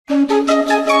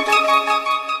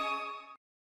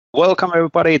Welcome,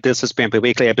 everybody. This is PnP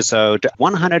Weekly episode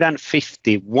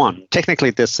 151. Technically,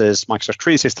 this is Microsoft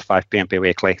 365 PnP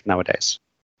Weekly nowadays.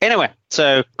 Anyway,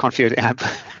 so confusing.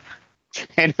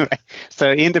 Anyway,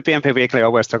 so in the PnP Weekly, I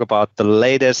always talk about the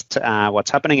latest, what's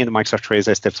happening in the Microsoft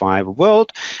 365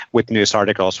 world with news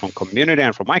articles from community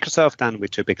and from Microsoft. And we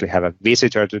typically have a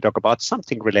visitor to talk about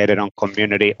something related on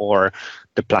community or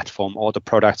the platform or the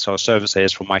products or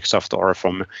services from Microsoft or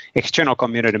from external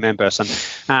community members.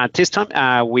 And this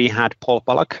time we had Paul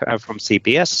Bullock from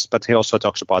CPS, but he also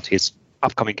talks about his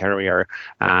upcoming career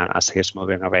as he's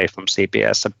moving away from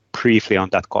CPS, briefly on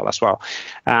that call as well.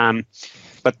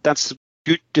 But that's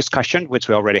good discussion, which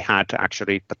we already had,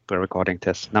 actually, but we're recording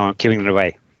this. Now I'm giving it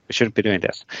away. We shouldn't be doing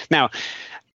this. Now,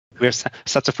 we're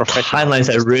such a professional.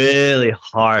 Timelines are really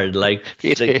hard. Like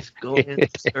going in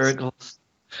circles.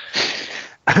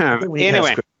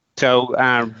 Anyway,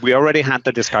 so we already had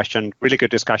the discussion, really good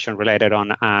discussion related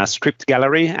on script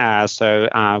gallery. So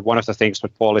one of the things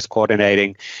that Paul is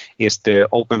coordinating is the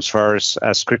open source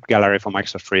script gallery for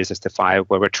Microsoft 365,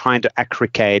 where we're trying to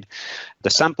aggregate the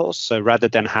samples. So rather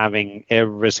than having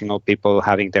every single people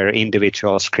having their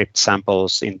individual script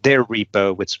samples in their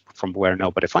repo, which from where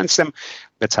nobody finds them,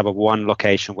 let's have one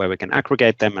location where we can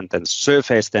aggregate them and then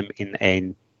surface them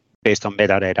based on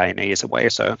metadata in an easy way.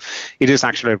 So it is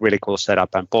actually a really cool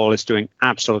setup, and Paul is doing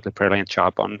absolutely brilliant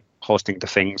job on hosting the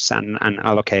things and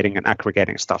allocating and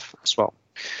aggregating stuff as well.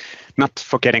 Not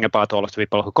forgetting about all of the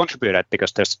people who contributed,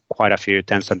 because there's quite a few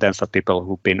tens and tens of people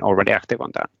who've been already active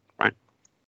on that, right?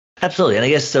 Absolutely. And I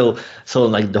guess so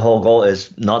like the whole goal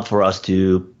is not for us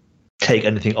to take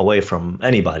anything away from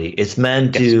anybody. It's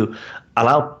meant to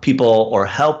allow people or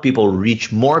help people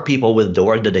reach more people with the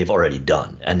work that they've already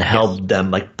done, and help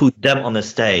them, like, put them on the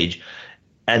stage,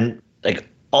 and like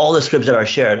all the scripts that are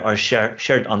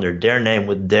shared under their name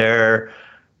with their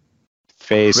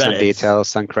face credits. And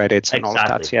details and credits and all of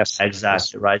that. Yes,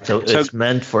 exactly right. So it's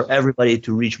meant for everybody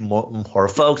to reach more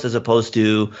folks, as opposed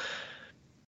to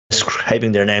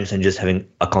scraping their names and just having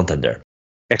a content there.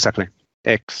 Exactly.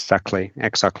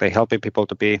 Helping people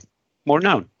to be more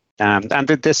known. And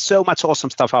there's so much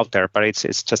awesome stuff out there, but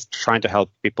it's just trying to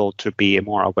help people to be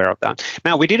more aware of that.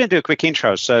 Now, we didn't do a quick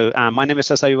intro. So my name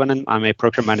is Esa Juvonen. I'm a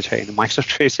program manager in the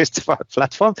Microsoft 365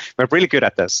 platform. We're really good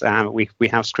at this. We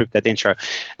have scripted intro.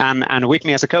 And with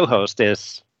me as a co-host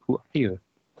is, who are you?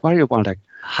 Waldek?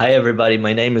 Hi, everybody.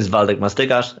 My name is Waldek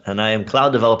Mastykarz, and I am Cloud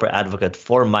Developer Advocate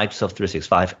for Microsoft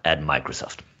 365 at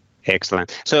Microsoft.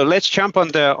 Excellent. So let's jump on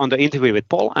the interview with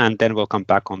Paul, and then we'll come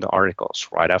back on the articles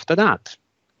right after that.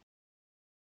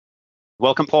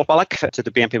 Welcome, Paul Bullock, to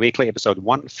the PnP Weekly, episode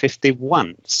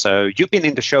 151. So you've been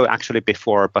in the show actually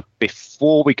before, but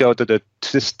before we go to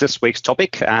this week's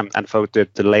topic and for the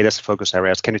latest focus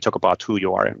areas, can you talk about who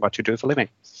you are and what you do for a living?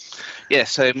 Yeah,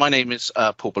 so my name is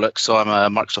Paul Bullock. So I'm a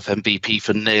Microsoft MVP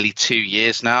for nearly 2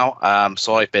 years now.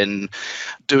 So I've been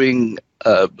doing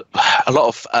a lot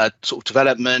of sort of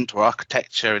development or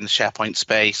architecture in the SharePoint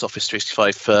space, Office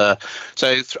 365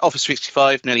 Office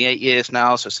 365 nearly 8 years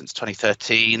now, so since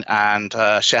 2013, and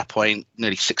SharePoint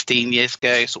nearly 16 years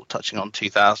ago, sort of touching on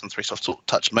 2003, so I've sort of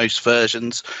touched most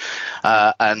versions,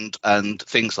 and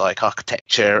things like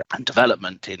architecture and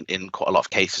development in quite a lot of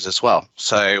cases as well.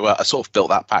 So I sort of built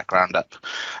that background up.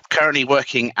 Currently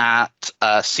working at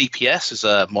CPS as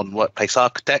a modern workplace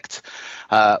architect,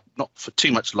 not for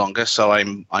too much longer, so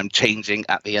I'm changing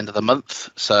at the end of the month,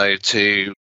 so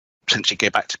to potentially go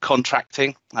back to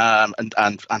contracting and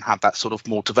have that sort of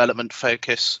more development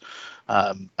focus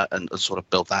and sort of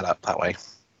build that up that way.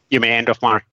 You may end of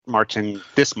March in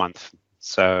this month.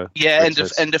 So yeah, end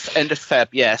of Feb.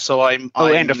 Yeah, so I'm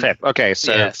end of Feb. Okay,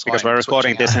 so yeah, so because we're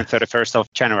recording this on 31st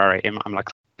of January, I'm like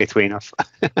between us.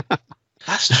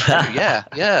 That's true. Yeah.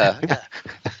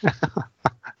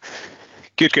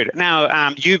 Good.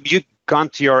 Now, you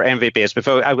got your MVPs.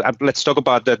 Before, let's talk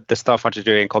about the stuff what you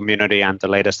do in community and the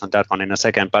latest on that one in a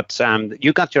second. But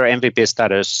you got your MVP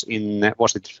status in it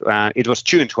was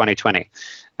June 2020.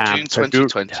 June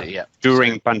 2020, yeah.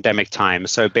 During pandemic time.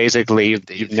 So basically,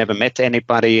 Indeed. You've never met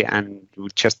anybody and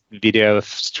just video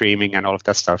streaming and all of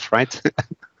that stuff, right?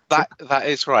 That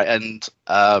is right, and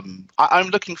I'm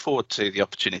looking forward to the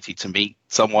opportunity to meet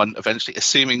someone eventually,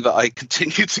 assuming that I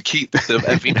continue to keep the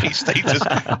MVP status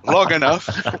long enough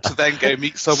to then go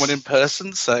meet someone in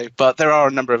person. So, but there are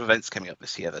a number of events coming up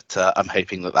this year that I'm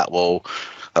hoping that will.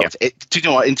 Do you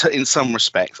know what? In some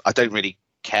respects, I don't really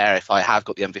care if I have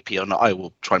got the MVP or not. I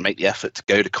will try and make the effort to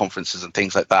go to conferences and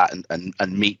things like that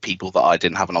and meet people that I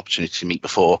didn't have an opportunity to meet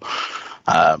before.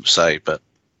 But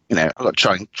I've got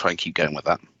to try and keep going with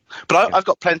that. But I've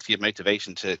got plenty of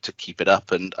motivation to keep it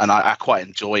up, and I quite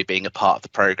enjoy being a part of the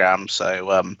program.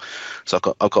 So so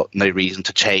I've got no reason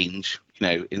to change,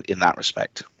 in that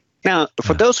respect. Now,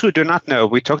 for those who do not know,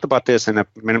 we talked about this in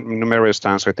numerous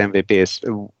times with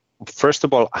MVPs. First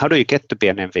of all, how do you get to be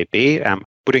an MVP?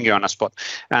 Putting you on a spot,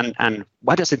 and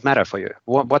why does it matter for you?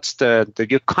 What's the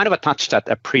you kind of touched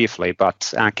that briefly,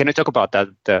 but can you talk about that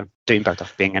the impact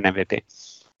of being an MVP?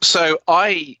 So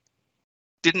I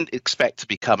didn't expect to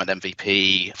become an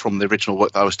MVP from the original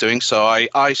work that I was doing. So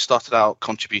I started out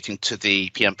contributing to the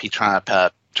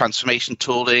PnP transformation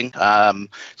tooling. It's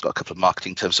got a couple of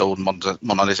marketing terms, so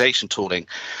monetization tooling,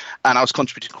 and I was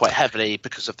contributing quite heavily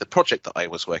because of the project that I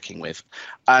was working with,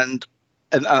 and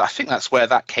I think that's where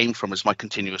that came from, is my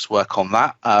continuous work on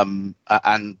that, and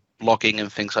blogging and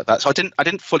things like that. So I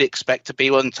didn't fully expect to be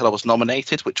one until I was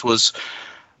nominated, which was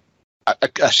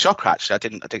a shocker, actually. I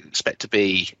didn't expect to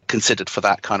be considered for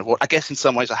that kind of work. I guess in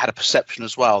some ways I had a perception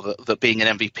as well that being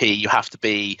an MVP, you have to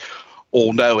be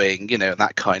all-knowing, and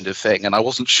that kind of thing. And I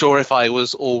wasn't sure if I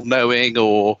was all-knowing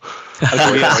or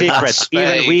secret.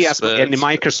 Even we as in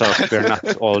Microsoft, we're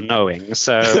not all-knowing.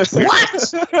 So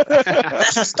what?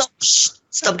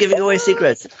 Stop giving away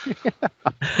secrets. You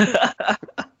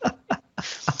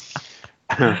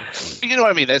know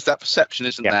what I mean? There's that perception,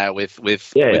 isn't there, with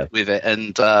it,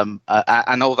 and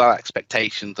all that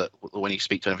expectation that when you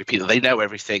speak to MVP, that they know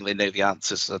everything, they know the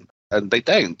answers, and they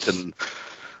don't, and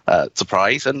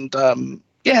surprise, and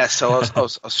so I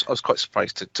was quite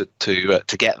surprised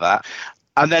to get that,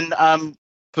 and then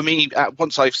for me,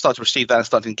 once I've started to receive that and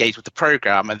started to engage with the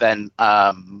program, and then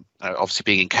obviously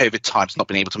being in COVID times, not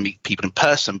being able to meet people in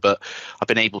person, but I've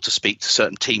been able to speak to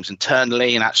certain teams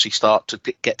internally and actually start to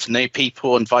get to know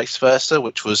people and vice versa,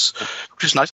 which was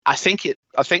nice. I think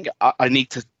I need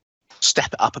to step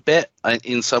it up a bit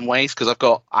in some ways, because I've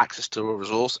got access to a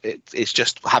resource. It's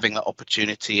just having that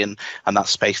opportunity and that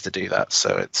space to do that.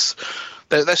 So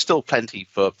there's still plenty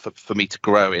for me to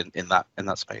grow in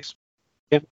that space.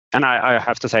 And I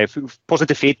have to say,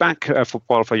 positive feedback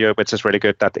for you, which is really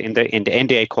good. That in the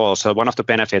NDA calls, so one of the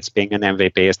benefits being an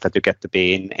MVP is that you get to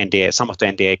be in NDA. Some of the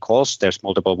NDA calls, there's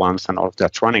multiple ones, and all of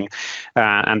that's running.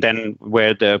 And then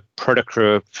where the product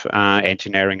group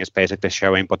engineering is basically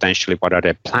showing potentially what are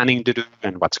they planning to do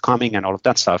and what's coming and all of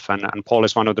that stuff. And Paul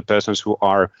is one of the persons who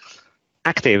are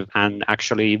active and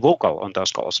actually vocal on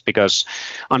those calls, because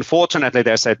unfortunately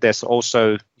there's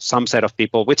also some set of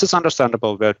people, which is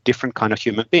understandable, we're different kind of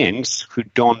human beings who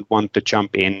don't want to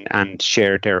jump in and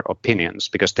share their opinions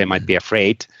because they might be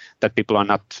afraid that people are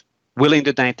not willing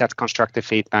to take that constructive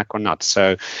feedback or not.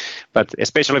 So, but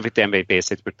especially with the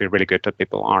MVPs, it would be really good that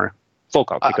people are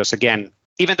vocal, because again,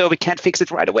 even though we can't fix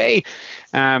it right away,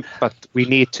 but we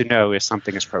need to know if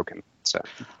something is broken. So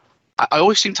I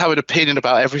always seem to have an opinion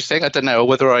about everything. I don't know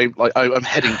whether I'm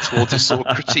heading towards this sort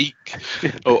of critique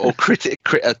or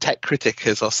tech critic,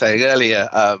 as I was saying earlier.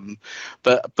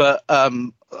 But a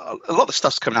lot of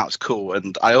stuff's coming out is cool,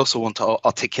 and I also want to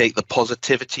articulate the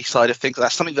positivity side of things.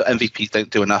 That's something that MVPs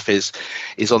don't do enough. Is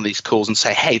on these calls and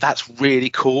say, "Hey, that's really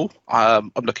cool.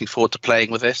 I'm looking forward to playing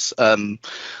with this,"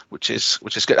 which is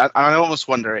good. And I almost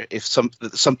wonder if some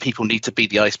people need to be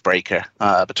the icebreaker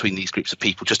between these groups of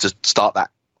people, just to start that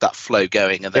flow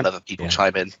going, and then other people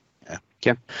chime in.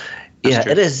 Yeah,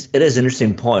 it is an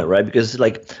interesting point, right? Because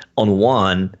on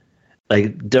one,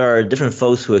 there are different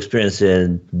folks who experience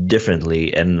it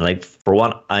differently, and for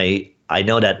one, I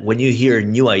know that when you hear a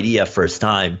new idea first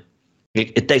time,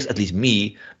 it takes, at least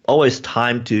me, always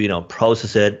time to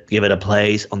process it, give it a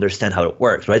place, understand how it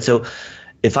works, right? So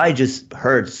if I just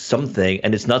heard something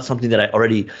and it's not something that I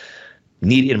already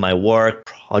need in my work,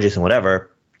 projects, and whatever,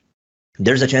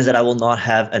 there's a chance that I will not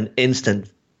have an instant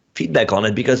feedback on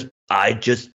it, because I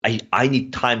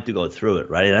need time to go through it,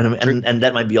 right? And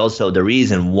that might be also the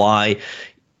reason why,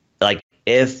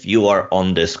 if you are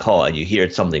on this call and you hear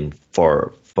something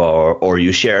or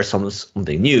you share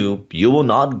something new, you will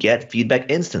not get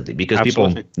feedback instantly, because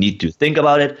Absolutely. People need to think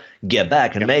about it, get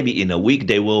back, and maybe in a week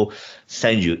they will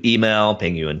send you email,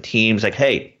 ping you in Teams,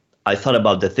 hey, I thought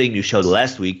about the thing you showed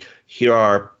last week. Here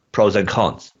are pros and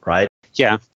cons, right?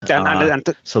 Yeah, so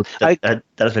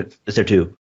that is there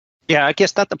too. Yeah, I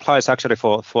guess that applies actually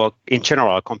for in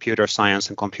general computer science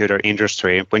and computer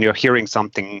industry. When you're hearing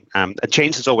something, a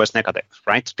change is always negative,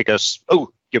 right? Because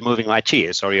you're moving my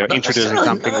cheese, or you're introducing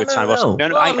something which I was.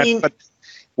 But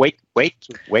wait,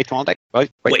 one day.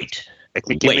 Wait. Let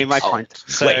me give me my point.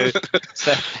 So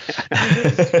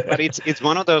but it's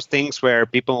one of those things where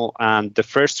people, the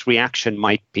first reaction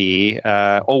might be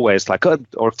always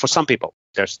or for some people,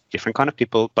 there's different kind of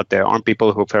people, but there are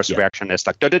people who first reaction is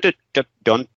like,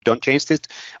 don't change this.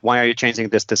 Why are you changing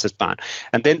this? This is bad.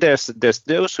 And then there's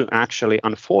those who actually,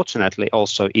 unfortunately,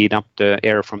 also eat up the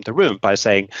air from the room by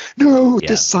saying, no,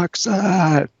 this sucks.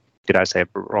 Did I say a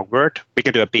wrong word? We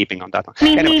can do a beeping on that one.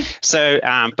 Anyway, so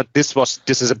but this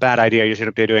is a bad idea. You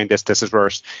shouldn't be doing this. This is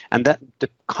worse. And that the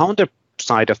counter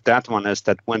side of that one is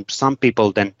that when some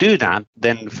people then do that,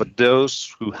 then for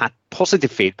those who had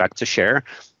positive feedback to share,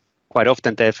 quite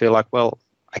often they feel like, well,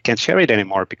 I can't share it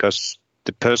anymore because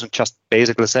the person just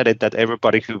basically said it, that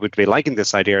everybody who would be liking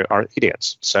this idea are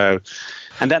idiots. So,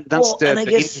 and that's the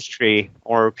industry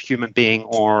or human being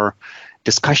or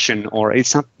discussion, or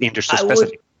it's not industry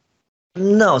specific.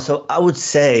 No, so I would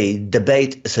say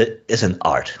debate is an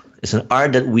art. It's an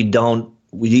art that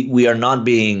we are not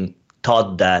being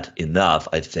taught that enough,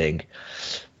 I think.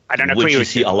 I don't agree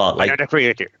with you. A lot. I don't agree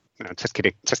with you. No, just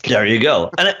kidding. There you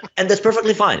go. And that's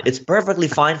perfectly fine. It's perfectly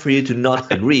fine for you to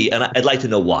not agree, and I'd like to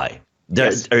know why.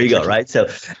 There you go, right? So,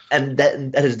 and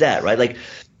that is that, right? Like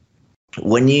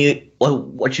when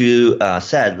what you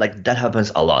said, like that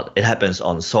happens a lot. It happens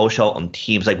on social, on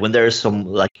teams. Like when there's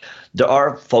there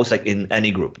are folks like in any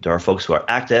group, there are folks who are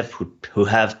active, who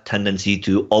have tendency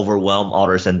to overwhelm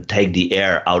others and take the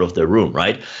air out of the room,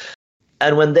 right?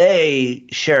 And when they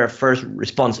share a first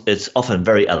response, it's often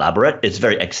very elaborate, it's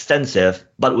very extensive.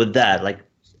 But with that, like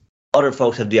other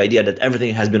folks have the idea that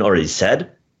everything has been already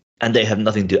said and they have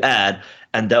nothing to add.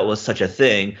 And that was such a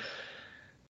thing.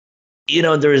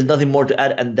 There is nothing more to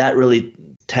add. And that really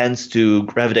tends to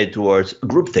gravitate towards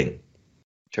groupthink.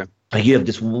 Sure. Like you have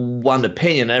this one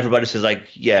opinion and everybody says like,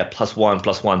 yeah,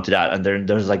 +1 to that. And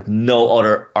there's like no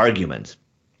other argument.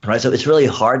 Right. So it's really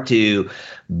hard to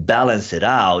balance it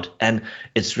out. And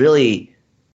it's really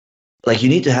like you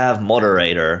need to have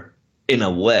moderator in a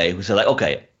way who say like,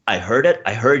 OK, I heard it.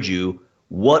 I heard you.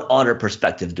 What other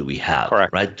perspective do we have?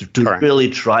 Correct. Right. To really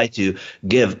try to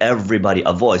give everybody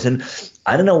a voice. And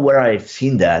I don't know where I've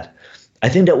seen that. I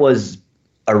think that was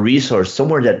a resource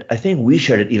somewhere that I think we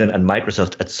shared it even at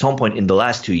Microsoft at some point in the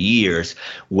last 2 years,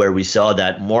 where we saw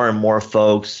that more and more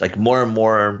folks, like more and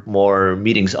more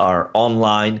meetings are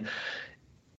online,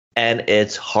 and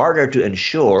it's harder to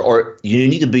ensure, or you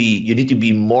need to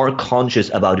be more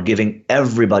conscious about giving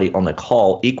everybody on the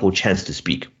call equal chance to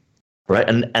speak, right?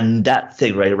 And that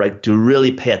thing, right, to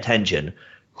really pay attention,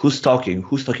 who's talking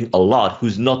a lot,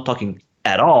 who's not talking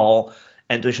at all.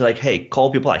 And to ensure like, hey, call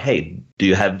people like, hey, do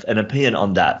you have an opinion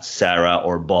on that, Sarah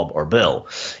or Bob or Bill?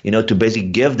 To basically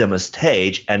give them a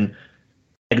stage and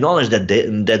acknowledge that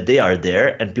they are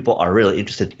there and people are really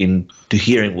interested to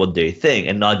hearing what they think,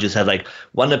 and not just have like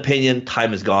one opinion,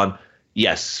 time is gone.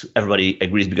 Yes, everybody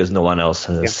agrees because no one else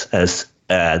has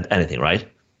anything, right?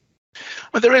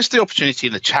 Well, there is the opportunity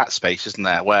in the chat space, isn't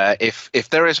there, where if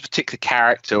there is a particular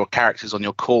character or characters on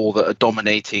your call that are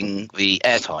dominating the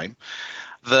airtime,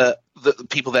 the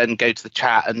people then go to the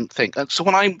chat and think. So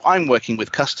when I'm working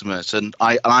with customers and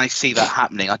I see that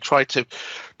happening, I try to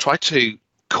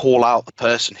call out the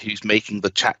person who's making the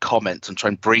chat comments and try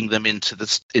and bring them into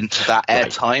that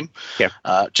airtime,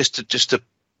 just to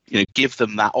give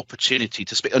them that opportunity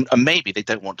to speak. And maybe they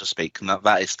don't want to speak, and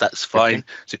that's fine. Okay.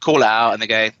 So call it out, and they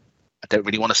go, I don't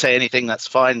really want to say anything. That's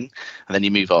fine, and then you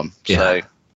move on. Yeah. So,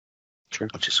 true.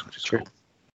 Which is true. Cool.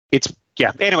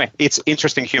 Anyway, it's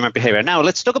interesting human behavior. Now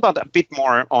let's talk about a bit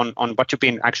more on what you've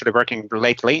been actually working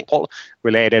lately, all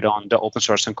related on the open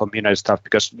source and community stuff,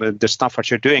 because the stuff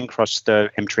what you're doing across the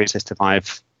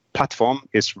M365 platform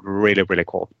is really, really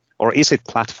cool. Or is it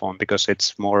platform because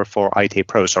it's more for IT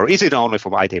pros, or is it only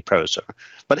for IT pros?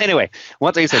 But anyway,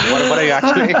 what is it? What are you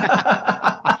actually?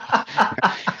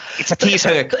 It's a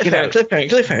teaser.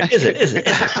 Cliffhanger. Is it?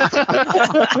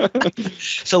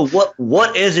 So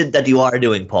what is it that you are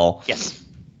doing, Paul? Yes.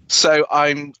 So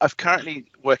I'm currently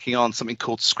working on something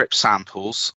called Script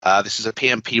Samples. This is a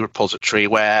PnP repository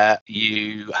where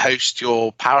you host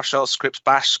your PowerShell scripts,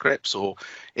 Bash scripts, or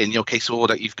in your case, or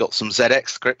that you've got some ZX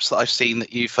scripts that I've seen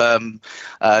that you've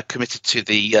committed to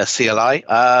the CLI.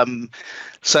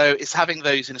 So it's having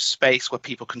those in a space where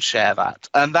people can share that.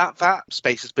 And that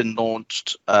space has been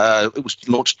launched. It was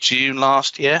launched June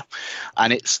last year,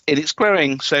 and it's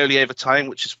growing slowly over time,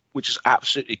 which is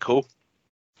absolutely cool.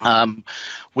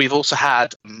 We've also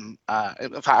had, in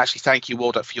fact, actually, thank you,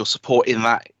 Waldo, for your support in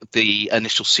that. The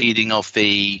initial seeding of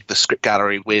the script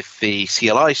gallery with the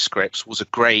CLI scripts was a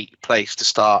great place to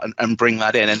start and bring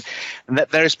that in. And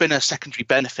that there has been a secondary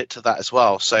benefit to that as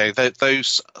well. So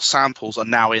those samples are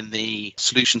now in the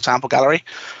solution sample gallery.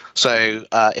 So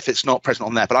if it's not present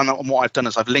on there, but what I've done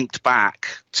is I've linked back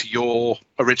to your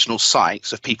original site.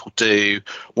 So if people do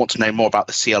want to know more about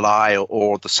the CLI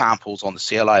or the samples on the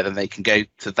CLI, then they can go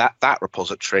to that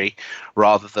repository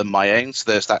rather than my own. So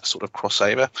there's that sort of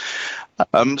crossover.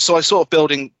 So I sort of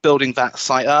building that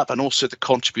site up, and also the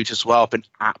contributors as well have been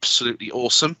absolutely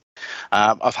awesome.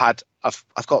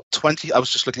 I've got 20. I was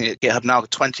just looking at GitHub now.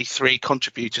 23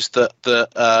 contributors that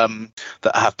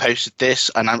have posted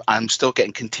this, and I'm still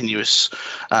getting continuous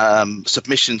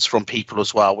submissions from people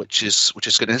as well, which is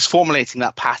good. And it's formulating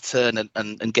that pattern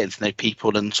and getting to know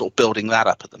people and sort of building that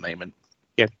up at the moment.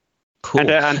 Yeah, cool.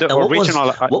 And the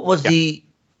original. What was the?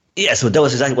 Yeah, so that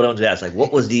was exactly what I wanted to ask. Like,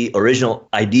 what was the original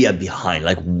idea behind?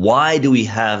 Like, why do we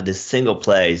have this single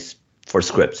place for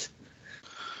scripts?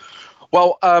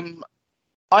 Well,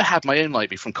 I had my own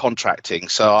library from contracting,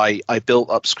 so I built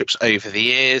up scripts over the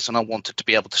years, and I wanted to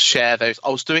be able to share those. I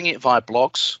was doing it via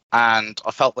blogs, and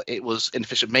I felt that it was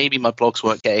inefficient. Maybe my blogs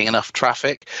weren't getting enough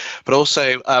traffic, but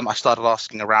also I started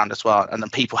asking around as well, and then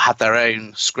people had their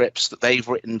own scripts that they've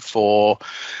written for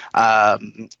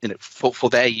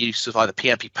their use of either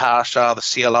PnP PowerShell, the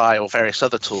CLI, or various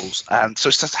other tools. And so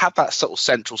it's just have that sort of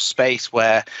central space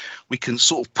where we can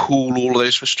sort of pool all of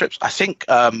those for scripts. I think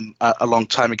a long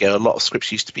time ago, a lot of scripts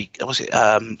used to be, was it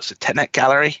TechNet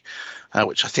Gallery,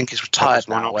 which I think is retired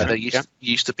now, where there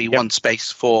used to be one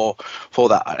space for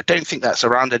that. I don't think that's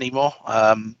around anymore.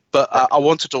 But I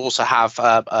wanted to also have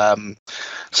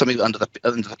something under the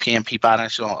PnP banner.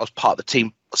 So I was part of the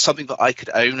team, something that I could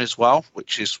own as well,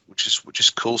 which is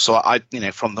cool. So I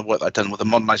from the work that I've done with the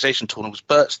modernization tool, it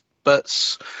was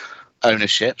Bert's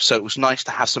ownership, so it was nice to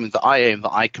have something that I own,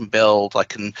 that I can build. I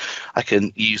can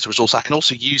use the resource. I can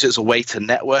also use it as a way to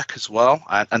network as well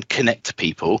and connect to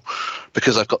people,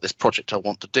 because I've got this project I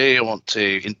want to do. I want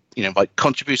to invite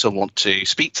contributors. I want to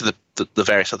speak to the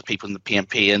various other people in the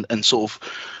PnP and sort of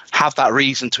have that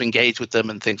reason to engage with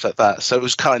them and things like that. So it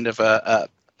was kind of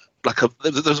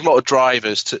there's a lot of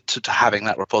drivers to having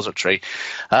that repository,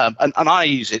 and I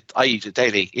use it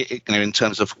daily. In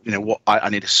terms of what I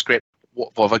need a script.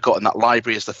 What have I got in that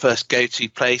library as the first go-to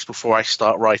place before I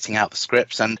start writing out the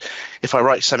scripts? And if I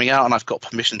write something out and I've got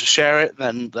permission to share it,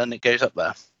 then it goes up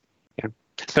there. Yeah.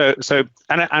 So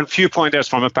and a few pointers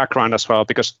from a background as well,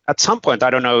 because at some point, I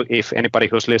don't know if anybody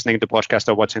who's listening to the podcast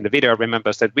or watching the video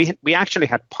remembers that we actually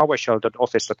had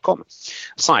PowerShell.office.com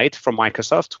site from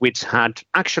Microsoft, which had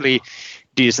actually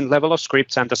decent level of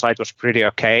scripts, and the site was pretty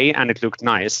okay and it looked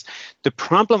nice. The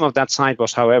problem of that site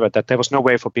was, however, that there was no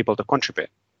way for people to contribute.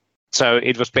 So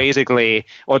it was basically,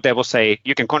 or they will say,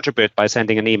 you can contribute by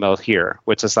sending an email here,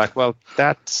 which is like, well,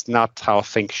 that's not how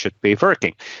things should be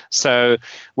working. So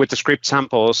with the script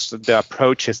samples, the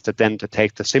approach is to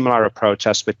take the similar approach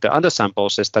as with the other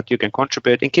samples, is that you can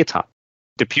contribute in GitHub.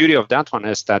 The beauty of that one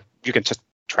is that you can just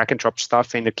drag and drop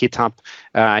stuff in the GitHub,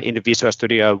 in the Visual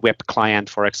Studio web client,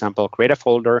 for example, create a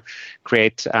folder,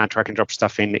 create drag and drop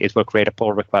stuff in, it will create a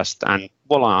pull request, and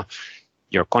voila,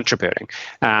 you're contributing.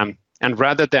 And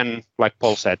rather than, like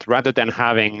Paul said, rather than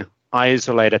having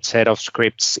isolated set of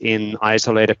scripts in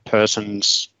isolated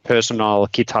personal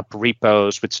GitHub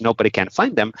repos, which nobody can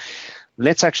find them,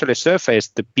 let's actually surface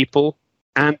the people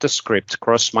and the script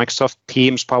across Microsoft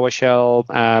Teams PowerShell,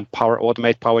 Power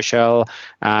Automate PowerShell,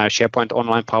 SharePoint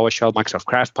Online PowerShell, Microsoft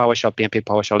Graph PowerShell, PnP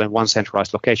PowerShell in one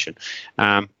centralized location.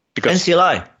 Because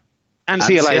CLI. And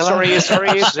CLI. Sorry.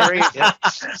 Yeah.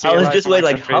 I was just waiting,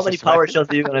 like, how many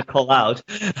PowerShells are you going to call out?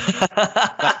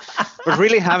 But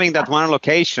really having that one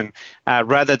location,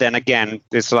 rather than, again,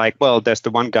 it's like, well, there's the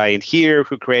one guy in here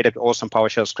who created awesome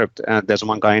PowerShell script, and there's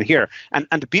one guy in here. And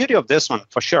the beauty of this one,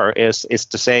 for sure, is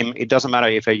the same. It doesn't matter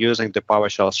if you're using the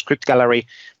PowerShell script gallery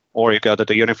or you go to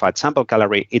the unified sample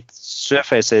gallery, it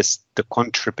surfaces the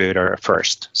contributor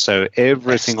first. So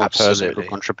every single person who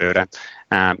contributed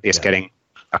is getting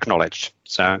acknowledged.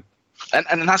 So,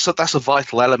 and that's a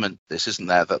vital element. This, isn't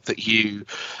there, that you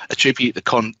attribute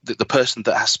the person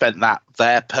that has spent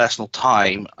their personal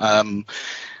time and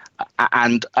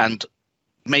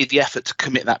made the effort to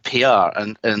commit that PR,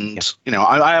 and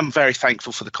I am very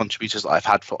thankful for the contributors that I've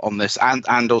had on this,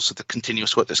 and also the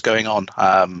continuous work that's going on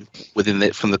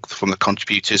within from the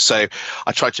contributors. So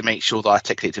I tried to make sure that I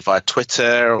articulate it via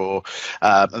Twitter, or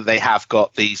they have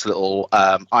got these little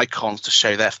icons to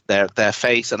show their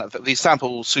face, and the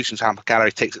solution sample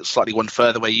gallery takes it slightly one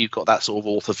further, where you've got that sort of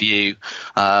author view,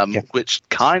 which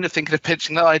kind of thinking of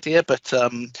pinching that idea, but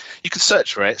you can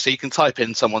search for it, so you can type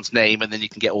in someone's name and then you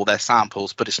can get all their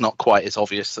samples. But it's not quite as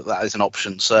obvious that is an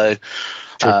option. So,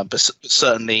 but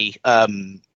certainly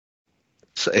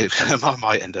So I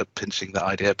might end up pinching that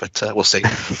idea, but we'll see.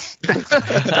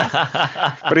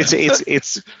 But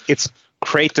it's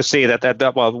great to see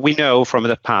that well, we know from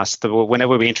the past that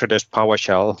whenever we introduced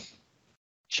PowerShell,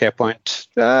 SharePoint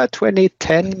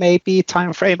 2010 maybe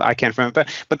timeframe, I can't remember,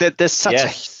 but there's such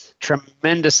a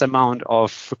tremendous amount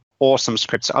of awesome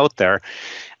scripts out there,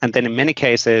 and then in many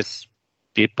cases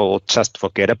people just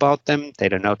forget about them. They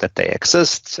don't know that they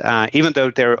exist, even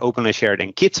though they're openly shared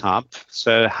in GitHub.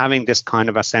 So having this kind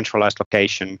of a centralized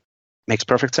location makes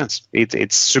perfect sense.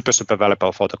 It's super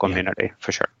valuable for the community,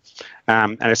 for sure.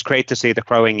 And it's great to see the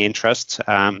growing interest.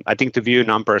 I think the view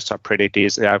numbers are pretty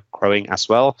decent. They are growing as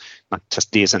well, not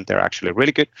just decent, they're actually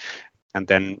really good. And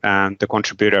then the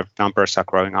contributor numbers are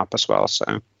growing up as well.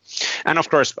 So, and of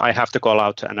course, I have to call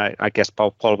out, and I guess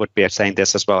Paul would be saying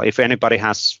this as well. If anybody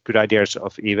has good ideas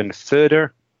of even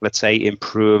further, let's say,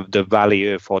 improve the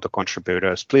value for the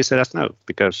contributors, please let us know,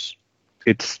 because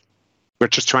we're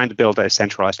just trying to build a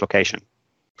centralized location.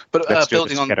 But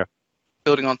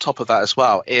building on top of that as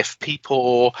well, if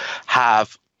people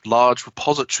have large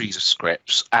repositories of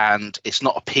scripts and it's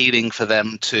not appealing for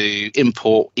them to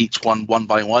import each one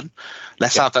by one,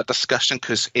 let's have that discussion,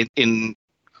 because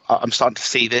I'm starting to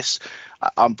see this.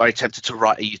 I'm very tempted to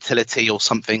write a utility or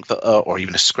something that, or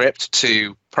even a script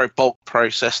to bulk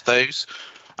process those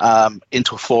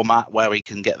into a format where we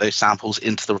can get those samples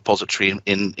into the repository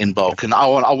in bulk. And I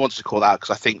wanted to call that because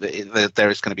I think that there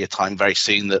is going to be a time very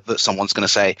soon that someone's going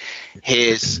to say,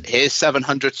 here's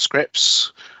 700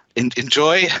 scripts.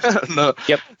 Enjoy. No.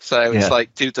 Yep. So it's like,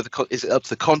 is it up to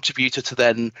the contributor to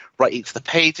then write each of the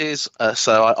pages?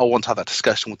 So I want to have that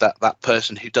discussion with that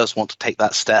person who does want to take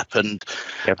that step, and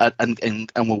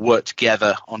we'll work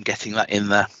together on getting that in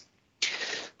there.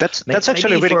 That's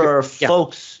actually really for good.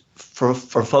 Folks for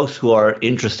folks who are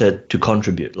interested to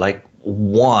contribute. Like,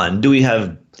 one, do we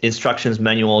have instructions,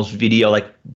 manuals, video,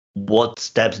 like what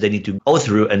steps they need to go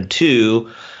through, and two,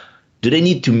 do they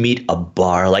need to meet a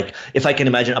bar? Like, if I can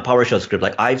imagine a PowerShell script,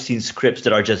 like I've seen scripts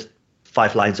that are just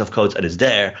 5 lines of code and it's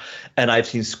there. And I've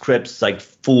seen scripts like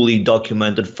fully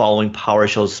documented following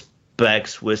PowerShell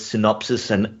specs with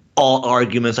synopsis and all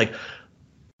arguments, like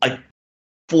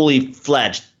fully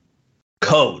fledged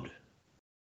code.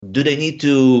 Do they need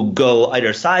to go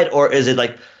either side, or is it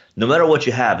like, no matter what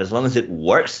you have, as long as it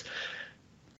works,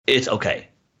 it's okay?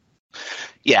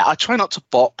 Yeah, I try not to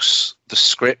box the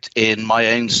script in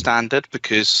my own standard,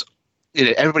 because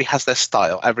everybody has their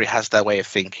style, everybody has their way of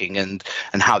thinking and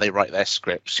how they write their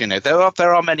scripts.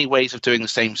 There are many ways of doing the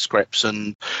same scripts,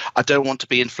 and I don't want to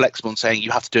be inflexible and saying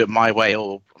you have to do it my way,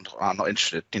 or I'm not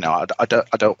interested. I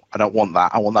don't want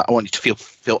that. I want you to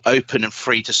feel open and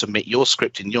free to submit your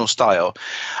script in your style.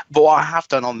 But what I have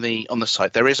done on the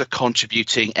site, there is a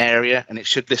contributing area, and it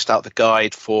should list out the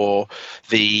guide for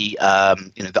the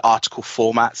the article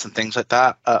formats and things like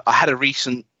that. I had a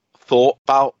recent thought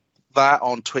about that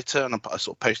on Twitter, and I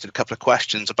sort of posted a couple of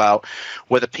questions about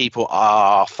whether people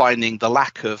are finding the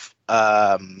lack of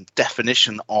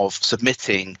definition of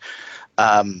submitting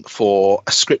for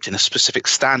a script in a specific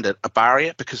standard a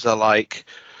barrier, because they're like,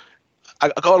 I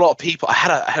got a lot of people. I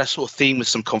had a sort of theme with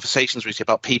some conversations recently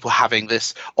about people having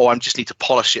this, I just need to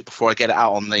polish it before I get it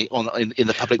out in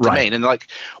the public domain. And like,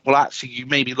 well, actually, you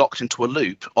may be locked into a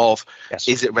loop of,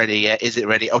 is it ready yet? Is it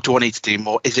ready? Oh, do I need to do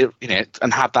more? Is it,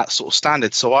 and have that sort of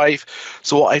standard. So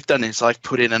what I've done is I've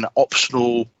put in an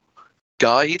optional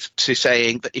guide to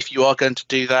saying that if you are going to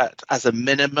do that, as a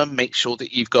minimum, make sure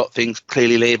that you've got things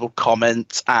clearly labeled,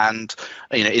 comments, and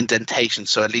indentation,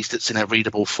 so at least it's in a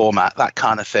readable format, that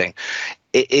kind of thing.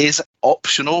 It is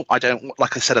optional.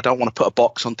 Like I said, I don't want to put a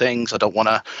box on things. I don't want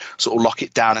to sort of lock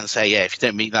it down and say, if you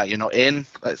don't meet that, you're not in.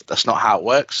 That's not how it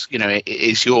works. It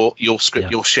is your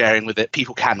script. You're sharing with it.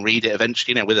 People can read it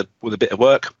eventually, with a bit of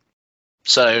work.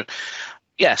 So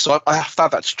so I have to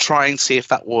have that to try and see if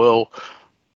that will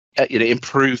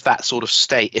improve that sort of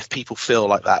state if people feel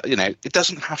like that. It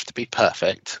doesn't have to be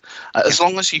perfect. As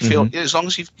long as you feel, as long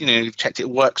as you've checked it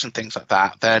works and things like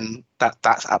that, then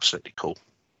that's absolutely cool.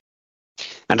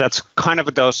 And that's kind of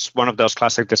one of those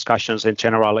classic discussions in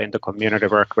general in the community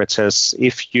work, which is,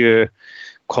 if you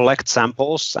collect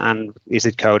samples, and is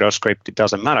it code or script, it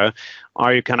doesn't matter,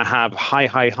 are you going to have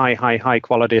high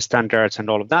quality standards and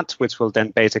all of that, which will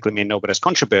then basically mean nobody's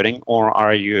contributing, or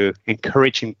are you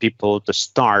encouraging people to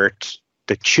start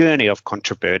the journey of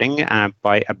contributing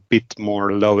by a bit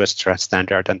more lower stress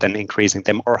standard and then increasing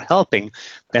them or helping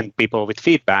then people with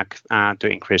feedback to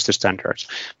increase the standards.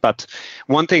 But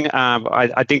one thing,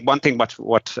 I think one thing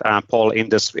what Paul in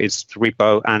this is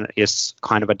repo and is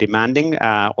kind of a demanding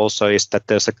also is that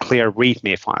there's a clear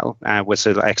README file which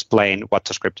will explain what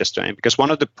the script is doing. Because one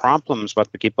of the problems what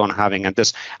we keep on having, and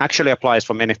this actually applies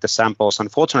for many of the samples,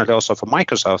 unfortunately also for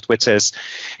Microsoft, which is,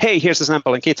 hey, here's a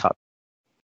sample in GitHub.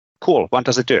 Cool, what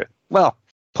does it do? Well,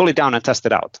 pull it down and test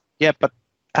it out. Yeah, but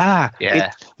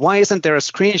why isn't there a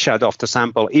screenshot of the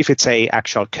sample if it's a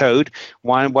actual code?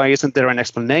 Why isn't there an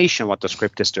explanation what the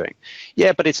script is doing?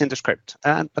 Yeah, but it's in the script.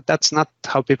 But that's not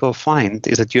how people find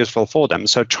is it useful for them.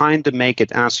 So trying to make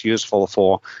it as useful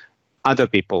for other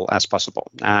people as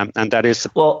possible. And that is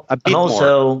a bit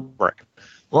more work.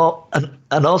 Well,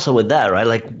 and also with that, right?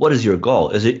 Like, what is your goal?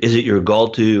 Is it your goal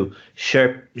to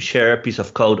share a piece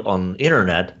of code on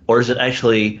internet, or is it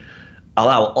actually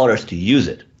allow others to use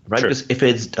it? Right, sure. Because if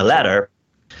it's the latter,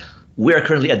 we are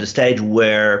currently at the stage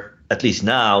where, at least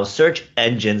now, search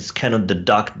engines cannot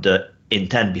deduct the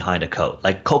intent behind a code.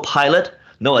 Like Copilot,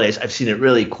 nowadays, I've seen a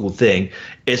really cool thing,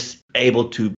 is able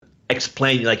to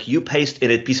explain, like you paste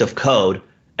in a piece of code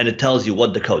and it tells you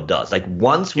what the code does. Like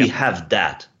once we have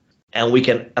that and we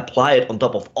can apply it on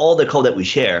top of all the code that we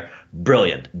share,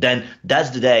 brilliant. Then that's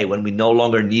the day when we no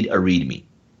longer need a README.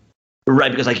 Right,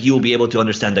 because like you'll be able to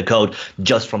understand the code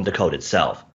just from the code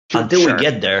itself. Until we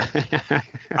get there,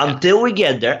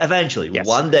 eventually,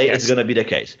 one day it's going to be the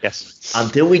case. Yes.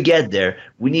 Until we get there,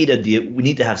 we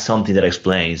need to have something that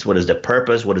explains what is the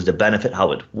purpose, what is the benefit,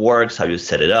 how it works, how you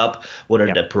set it up, what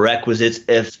are the prerequisites,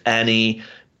 if any.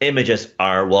 Images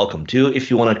are welcome too. If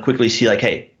you want to quickly see like,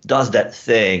 hey, does that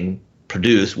thing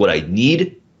produce what I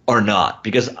need or not?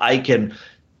 Because I can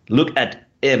look at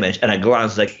image and at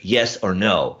glance like yes or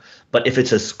no. But if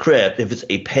it's a script, if it's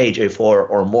a page, A4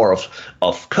 or more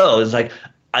of code, it's like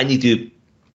I need to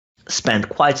spend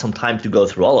quite some time to go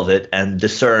through all of it and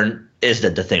discern is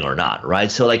that the thing or not,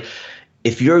 right? So like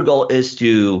if your goal is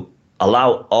to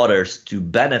allow others to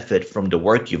benefit from the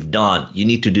work you've done, you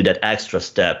need to do that extra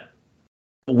step,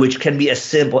 which can be as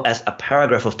simple as a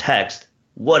paragraph of text.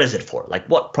 What is it for? Like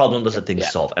what problem does the thing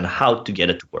solve and how to get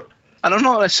it to work? And I'm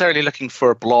not necessarily looking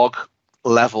for a blog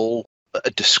level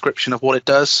a description of what it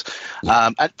does,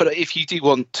 but if you do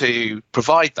want to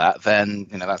provide that, then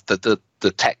that's the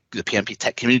PnP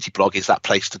Tech Community blog is that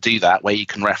place to do that, where you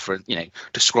can reference,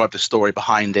 describe the story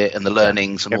behind it and the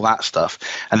learnings and all that stuff,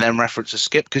 and then reference a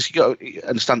script, because you got to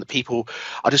understand that people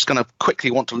are just going to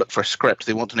quickly want to look for a script.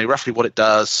 They want to know roughly what it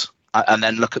does, and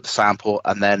then look at the sample,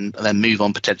 and then move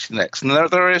on potentially next. And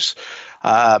there is,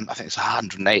 I think it's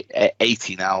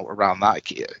 180 now around that.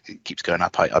 It keeps going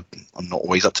up. I'm not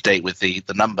always up to date with the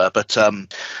number, but and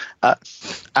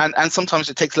sometimes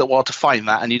it takes a little while to find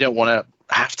that, and you don't want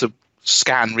to have to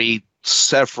read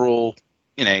several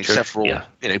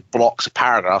blocks of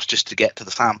paragraphs just to get to the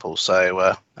sample.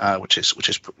 So which is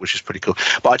pretty cool.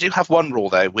 But I do have one rule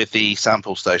though with the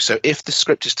samples though. So if the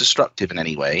script is destructive in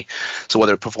any way, so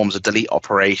whether it performs a delete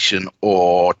operation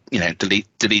or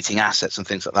deleting assets and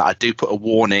things like that, I do put a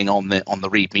warning on the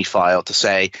README file to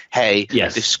say, hey,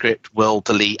 this script will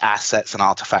delete assets and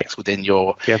artifacts within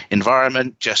your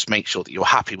environment. Just make sure that you're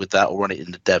happy with that, or run it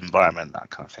in the dev environment,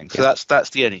 that kind of thing. So that's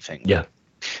the only thing. Yeah.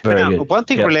 One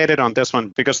thing related on this one,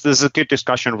 because this is a good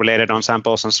discussion related on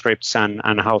samples and scripts and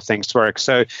how things work.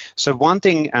 So one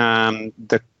thing,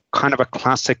 the kind of a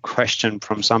classic question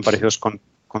from somebody who's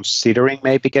considering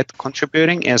maybe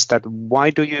contributing is that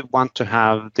why do you want to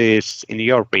have this in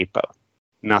your repo,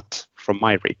 not from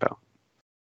my repo?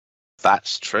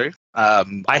 That's true.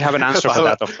 I have an answer for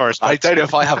that, of course. I don't know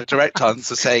if I have a direct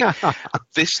answer saying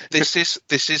this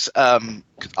is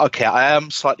okay. I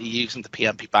am slightly using the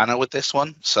PnP banner with this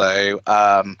one. So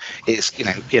it's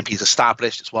PnP is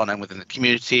established. It's well known within the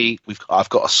community. I've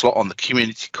got a slot on the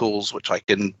community calls which I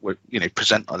can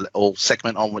present a little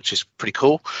segment on, which is pretty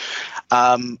cool.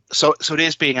 So it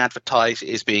is being advertised. It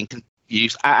is being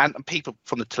used, and people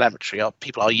from the telemetry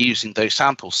people are using those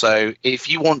samples. So if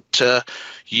you want to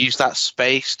use that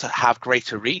space to have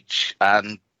greater reach,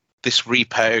 and this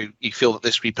repo, you feel that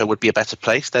this repo would be a better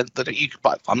place, then you.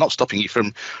 But I'm not stopping you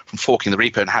from forking the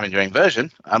repo and having your own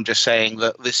version. I'm just saying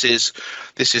that this is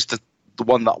the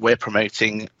one that we're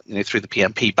promoting, through the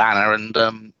PnP banner,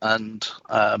 and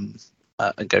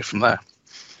go from there.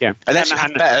 Yeah,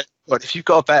 But if you've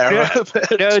got a better,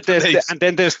 and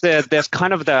then there's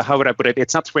kind of the, how would I put it?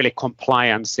 It's not really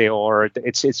compliancy, or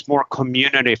it's more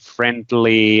community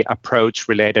friendly approach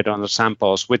related on the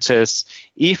samples, which is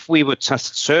if we would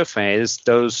just surface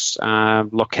those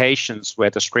locations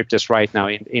where the script is right now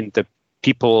in the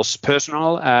people's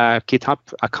personal GitHub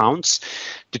accounts.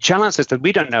 The challenge is that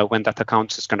we don't know when that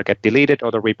account is going to get deleted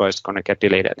or the repo is going to get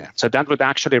deleted. Yeah. So that would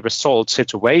actually result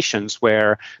situations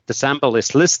where the sample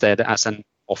is listed as an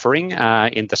offering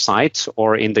in the site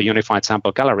or in the unified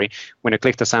sample gallery. When you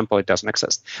click the sample, it doesn't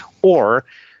exist. Or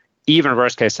even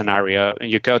worst case scenario,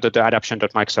 you go to the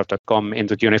adaption.microsoft.com in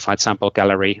the unified sample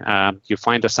gallery, you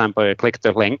find the sample, you click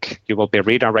the link, you will be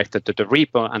redirected to the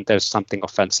repo, and there's something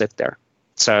offensive there.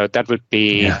 So that would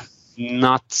be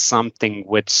not something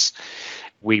which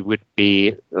we would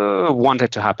be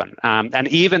wanted to happen. And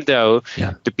even though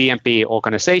the PnP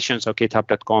organization, so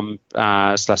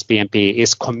github.com/PnP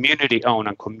is community owned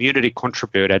and community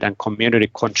contributed and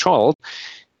community controlled,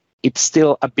 it's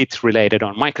still a bit related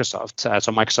on Microsoft.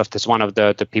 So Microsoft is one of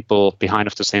the people behind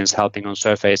the scenes helping on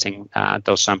surfacing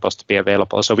those samples to be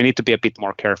available. So we need to be a bit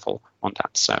more careful on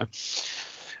that. So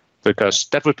because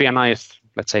that would be a nice,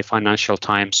 let's say, Financial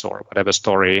Times or whatever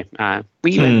story.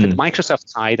 We went to the Microsoft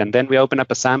side and then we opened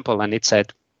up a sample and it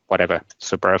said whatever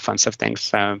super offensive things.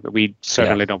 So we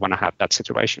certainly don't want to have that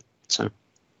situation. So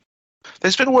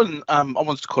there's been one, I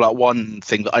wanted to call out one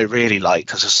thing that I really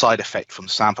liked as a side effect from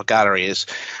the sample gallery is,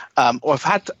 I've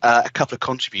had a couple of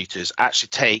contributors actually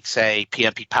take, say,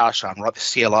 PnP PowerShell and write the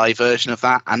CLI version of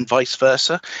that and vice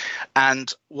versa.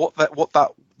 And what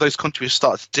those contributors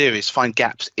started to do is find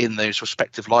gaps in those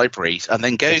respective libraries and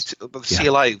then go to the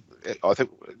CLI. I think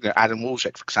Adam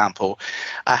Wolczyk, for example,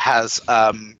 has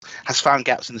found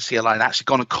gaps in the CLI and actually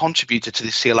gone and contributed to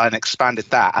the CLI and expanded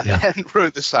that and then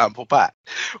wrote the sample back,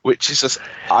 which is just,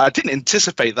 I didn't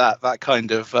anticipate that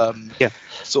kind of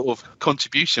sort of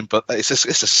contribution, but it's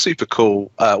a super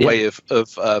cool way of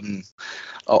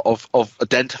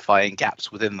identifying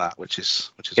gaps within that, which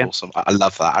is awesome. I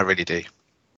love that. I really do.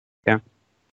 Yeah,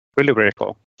 really, really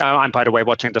cool. I'm, by the way,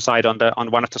 watching the site on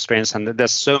one of the screens, and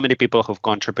there's so many people who've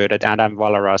contributed. Adam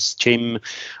Valaras, Jim,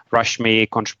 Rashmi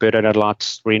contributed a lot.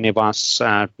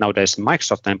 Srinivas, nowadays a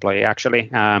Microsoft employee,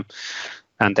 actually. And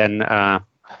then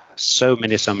so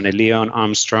many. Leon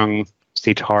Armstrong,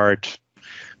 Steve Hart,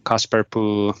 Kasper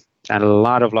Poo, and a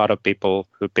lot of people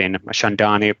who've been,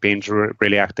 Shandani been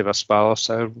really active as well.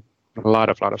 So a lot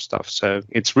of stuff. So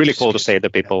it's really cool to see the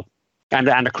people. And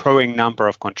a growing number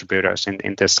of contributors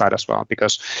in this side as well,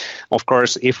 because, of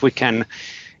course, if we can,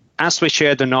 as we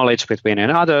share the knowledge between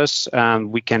others,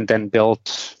 we can then build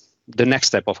the next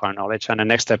step of our knowledge and the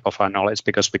next step of our knowledge,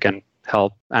 because we can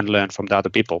help and learn from the other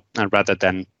people, and rather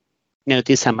than,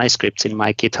 these are my scripts in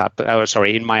my GitHub,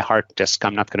 in my hard disk.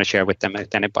 I'm not going to share with them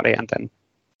with anybody, and then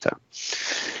so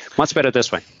much better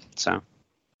this way. So,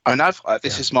 and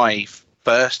this is my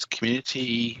first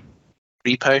community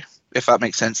repo, if that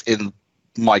makes sense, in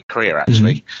my career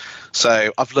actually.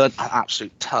 So I've learned an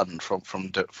absolute ton from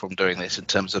doing this in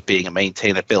terms of being a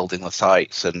maintainer, building the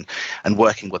sites and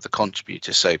working with the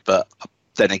contributors. So, but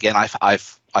then again,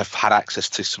 I've had access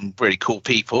to some really cool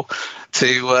people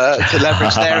to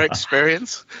leverage their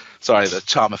experience. Sorry, the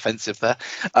charm offensive there.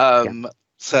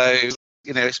 So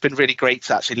it's been really great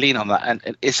to actually lean on that,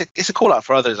 and it's a call out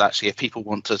for others actually, if people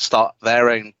want to start their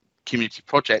own community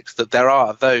projects, that there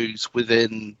are those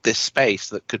within this space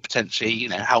that could potentially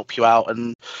help you out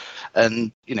and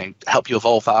help you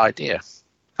evolve that idea.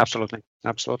 Absolutely,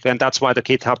 and that's why the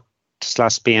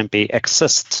GitHub/PnP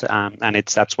exists, and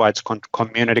that's why it's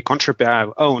community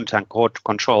owned and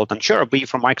controlled. And sure, we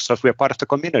from Microsoft, we're part of the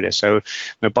community, so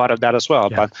we're part of that as well.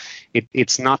 But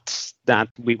it's not that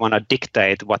we want to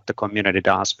dictate what the community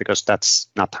does, because that's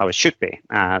not how it should be.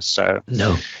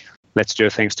 No. Let's do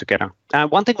things together.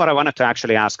 One thing what I wanted to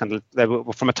actually ask, and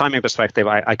from a timing perspective,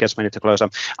 I guess we need to close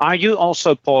up. Are you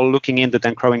also, Paul, looking into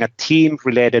then growing a team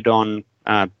related on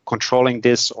controlling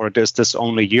this, or is this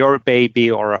only your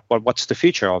baby, or what's the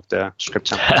future of the script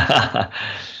sample?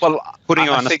 Well, putting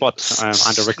you on the spot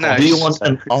under recording. Do you want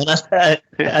an honest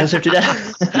answer to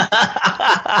that?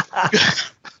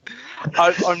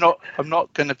 I'm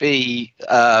not going to be.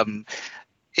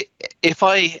 If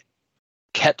I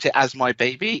kept it as my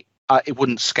baby, it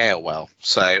wouldn't scale well.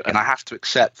 So, and I have to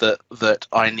accept that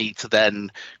I need to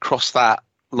then cross that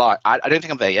line. I don't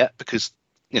think I'm there yet, because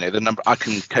the number, I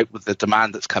can cope with the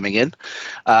demand that's coming in.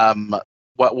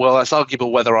 Well, it's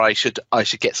arguable whether I should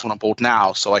get someone on board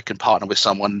now, so I can partner with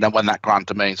someone, and then when that grant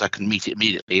domains, I can meet it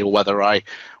immediately, or whether I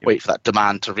wait for that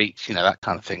demand to reach, that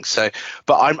kind of thing. So,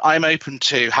 but I'm open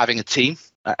to having a team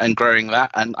and growing that.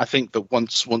 And I think that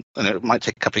once it might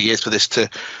take a couple of years for this to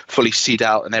fully seed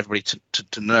out and everybody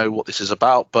to know what this is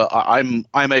about. But I'm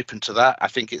open to that. I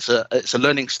think it's a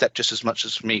learning step just as much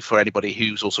as for me, for anybody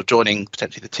who's also joining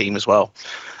potentially the team as well.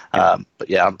 But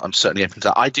yeah, I'm certainly open to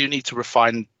that. I do need to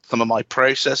refine some of my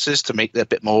processes to make them a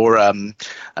bit more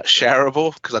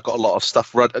shareable, because I've got a lot of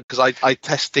stuff run, because I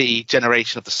test the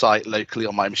generation of the site locally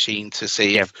on my machine to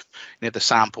see if the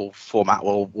sample format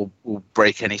will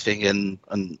break anything and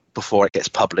before it gets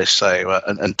published. So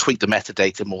and tweak the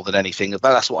metadata more than anything.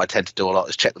 That's what I tend to do a lot,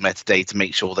 is check the metadata,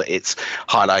 make sure that it's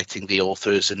highlighting the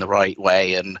authors in the right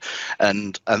way, and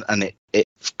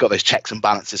it's got those checks and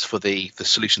balances for the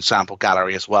solution sample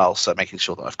gallery as well. So making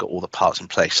sure that I've got all the parts in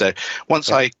place. So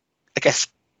once I guess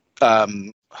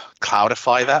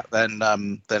cloudify that, then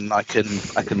I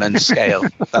can then scale.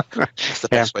 That's the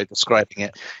best way of describing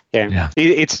it.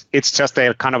 It's just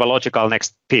a kind of a logical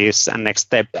next piece and next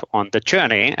step on the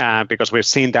journey, because we've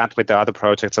seen that with the other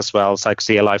projects as well. It's like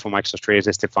CLI for Microsoft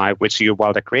 365, which you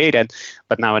created,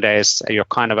 but nowadays you're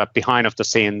kind of behind of the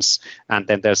scenes, and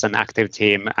then there's an active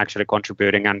team actually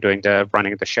contributing and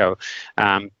running the show,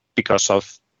 because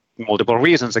of multiple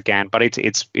reasons again. But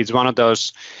it's one of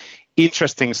those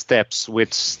interesting steps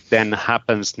which then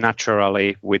happens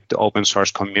naturally with the open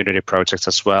source community projects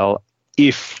as well,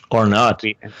 if not,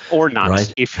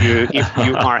 right? if you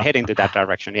are heading to that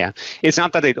direction. It's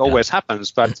not that it always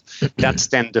happens, but that's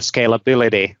then the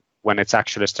scalability when it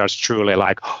actually starts truly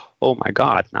like, oh my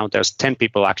God, now there's 10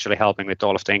 people actually helping with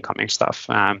all of the incoming stuff.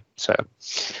 Paul,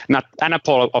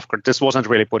 of course, this wasn't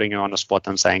really putting you on the spot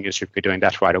and saying you should be doing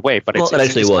that right away, but it's a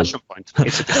discussion point.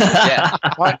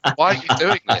 Why are you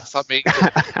doing this? I mean,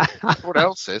 what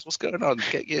else is? What's going on?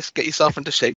 Get yourself into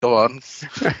shape. Go on.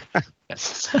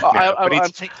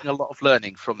 I'm taking a lot of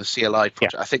learning from the CLI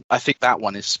project. I think that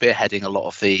one is spearheading a lot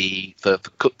of the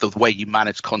way you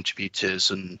manage contributors,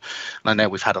 and I know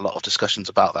we've had a lot of discussions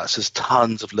about that. So there's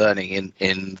tons of learning in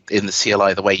the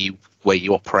CLI, the way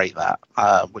you operate that,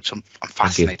 which I'm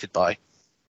fascinated by.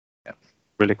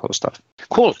 Really cool stuff.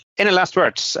 Cool. Any last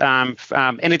words?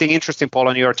 Anything interesting, Paul,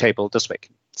 on your table this week?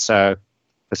 So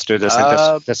let's do this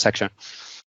in this section.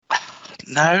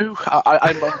 No,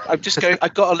 I'm just going.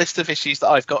 I've got a list of issues that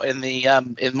I've got in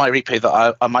in my repo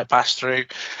that I might bash through.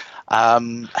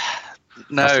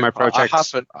 No, customer projects. I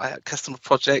haven't. Customer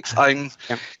projects.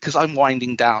 Because I'm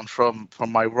winding down from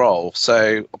my role,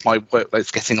 so my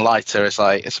workload's getting lighter as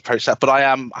I approach that. But I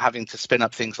am having to spin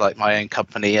up things like my own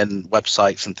company and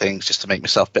websites and things just to make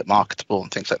myself a bit marketable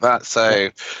and things like that.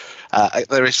 So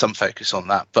there is some focus on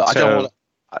that. But I don't want.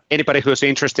 Anybody who's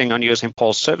interested in using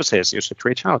Paul's services, you should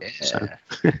reach out. So.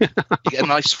 You get a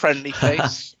nice friendly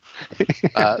face,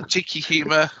 cheeky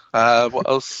humour. What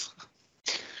else?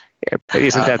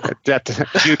 Isn't that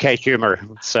UK humour?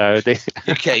 So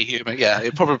UK humour, yeah.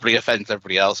 It probably offends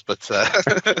everybody else, but so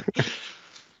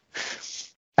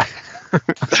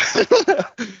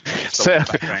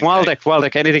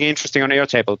Waldek, anything interesting on your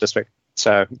table this week?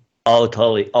 So. Oh,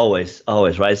 totally. Always,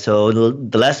 right? So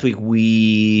the last week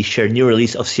we shared new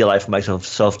release of CLI for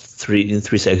Microsoft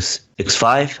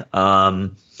 365.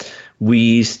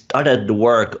 We started the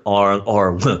work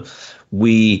on,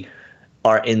 we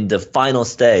are in the final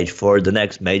stage for the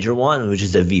next major one, which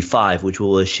is the V5, which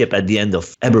will ship at the end of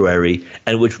February,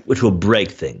 and which will break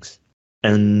things.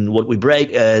 And what we break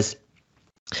is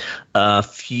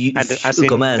few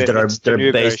commands that are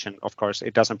new based. Version, of course,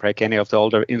 it doesn't break any of the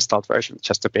older installed versions.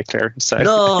 Just to be clear. So.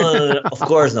 No, of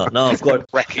course not. No, of course.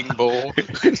 Wrecking ball.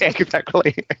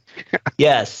 Exactly.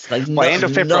 Yes, by end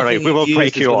of February, we will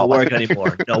break you all. Work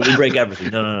anymore? No, we break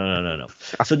everything. No.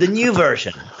 So the new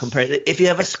version, if you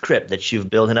have a script that you've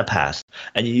built in the past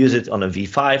and you use it on a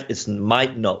V5, it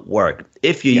might not work.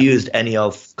 If you used any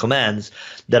of commands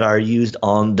that are used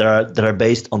on that are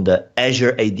based on the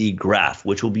Azure AD graph,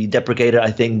 which will be deprecated,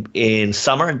 I think, in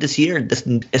summer this year,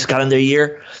 this calendar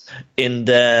year, in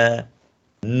the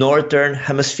northern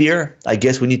hemisphere. I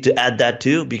guess we need to add that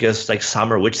too, because like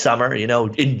summer, which summer?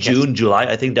 In June, July,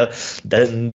 I think that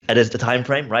is the time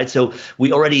frame, right? So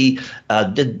we already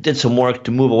did some work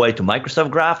to move away to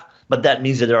Microsoft Graph, but that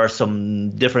means that there are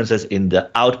some differences in the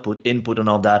output, input, and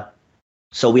all that.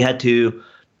 So we had to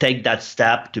take that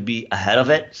step to be ahead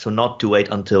of it, so not to wait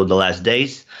until the last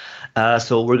days.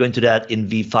 So we're going to do that in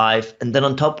V5. And then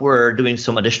on top, we're doing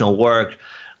some additional work.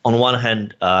 On one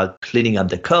hand, cleaning up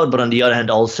the code, but on the other hand,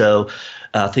 also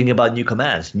thinking about new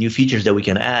commands, new features that we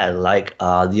can add, like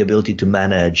the ability to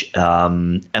manage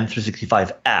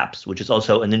M365 apps, which is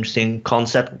also an interesting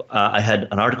concept. I had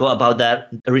an article about that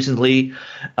recently.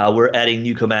 We're adding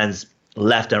new commands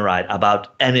left and right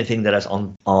about anything that is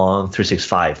on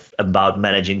 365, about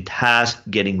managing tasks,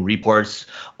 getting reports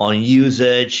on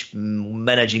usage,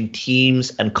 managing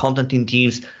teams and content in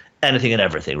teams, anything and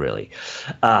everything, really.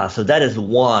 So that is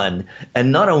one.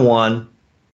 Another one,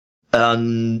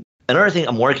 another thing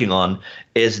I'm working on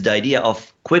is the idea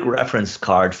of quick reference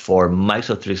card for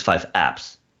Microsoft 365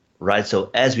 apps. right? So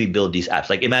as we build these apps,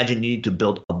 like imagine you need to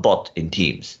build a bot in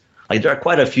Teams. Like there are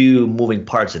quite a few moving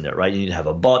parts in there, right? You need to have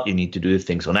a bot. You need to do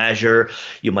things on Azure.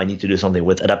 You might need to do something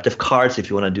with adaptive cards if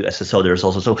you want to do SSO. There's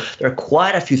also, so there are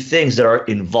quite a few things that are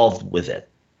involved with it,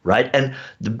 right? And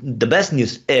the best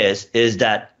news is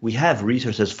that we have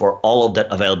resources for all of that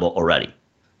available already.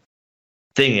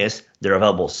 Thing is, they're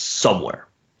available somewhere.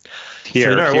 So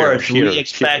in other words, we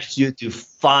expect you to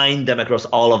find them across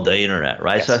all of the internet,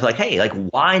 right? Yes. So it's like, hey, like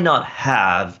why not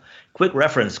have quick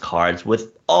reference cards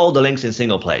with all the links in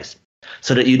single place?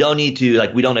 So that you don't need to,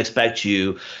 like, we don't expect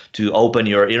you to open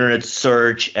your internet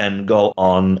search and go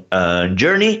on a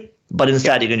journey, but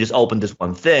instead you can just open this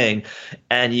one thing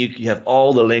and you have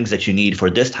all the links that you need for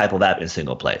this type of app in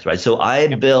single place, right? So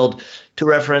I build 2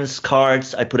 reference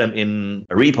cards, I put them in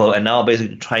a repo, and now I'm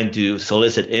basically trying to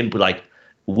solicit input, like,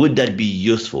 would that be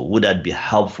useful? Would that be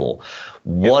helpful?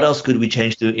 What else could we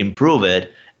change to improve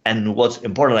it? And what's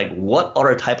important, like what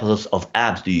other types of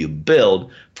apps do you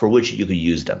build for which you could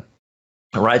use them?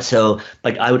 All right. So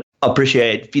like I would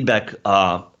appreciate feedback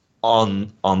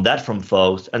on that from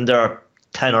folks. And there are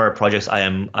 10 other projects I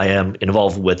am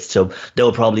involved with. So they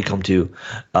will probably come to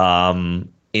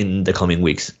in the coming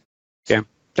weeks. Yeah.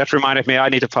 That reminded me, I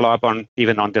need to follow up on,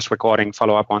 even on this recording,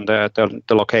 follow up on the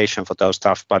location for those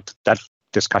stuff, but that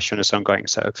discussion is ongoing.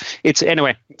 So it's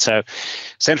anyway, so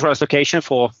centralized location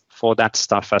for that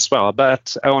stuff as well.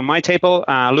 But on my table,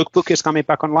 Lookbook is coming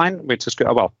back online, which is good.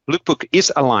 Well, Lookbook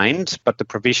is aligned, but the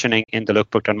provisioning in the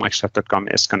lookbook.microsoft.com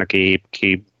is going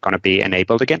to be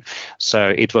enabled again. So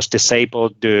it was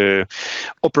disabled due to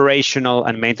operational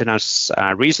and maintenance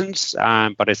reasons,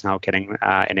 but it's now getting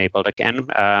enabled again.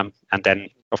 And then,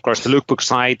 of course, the Lookbook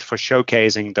site for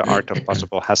showcasing the art of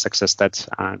possible has existed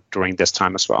during this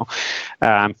time as well.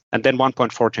 And then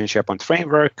 1.14 SharePoint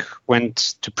Framework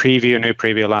went to new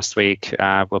preview last week.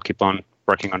 We'll keep on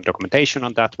working on documentation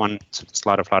on that one. So there's a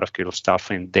lot of cool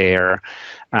stuff in there.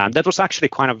 That was actually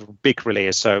kind of a big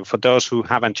release. So for those who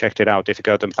haven't checked it out, if you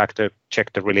go back to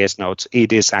check the release notes,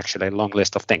 it is actually a long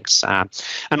list of things.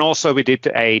 And also we did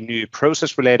a new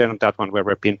process related on that one where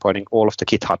we're pinpointing all of the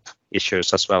GitHub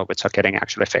issues as well, which are getting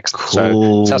actually fixed.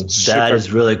 Cool. So that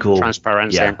is really cool.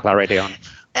 Transparency and clarity on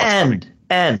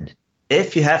and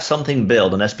if you have something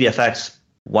built on SPFX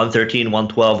 113,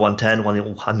 112, 110,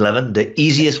 111, the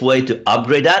easiest way to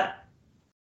upgrade that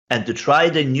and to try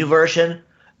the new version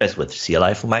is with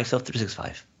CLI for Microsoft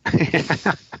 365.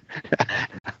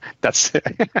 That's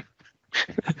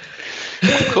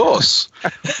of course.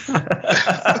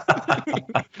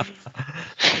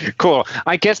 Cool.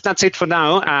 I guess that's it for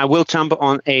now. We'll jump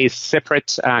on a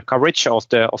separate coverage of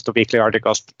the weekly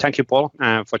articles. Thank you, Paul,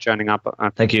 for joining up.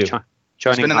 Thank you.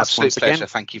 It's been an absolute pleasure.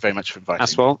 Thank you very much for inviting me.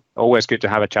 As well. Always good to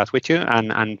have a chat with you,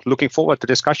 and looking forward to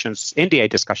discussions, NDA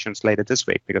discussions later this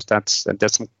week, because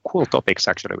there's some cool topics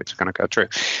actually which are going to go through.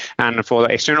 And for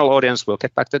the external audience, we'll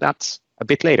get back to that a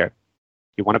bit later.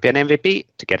 You want to be an MVP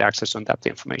to get access on that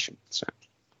information. So,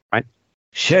 right?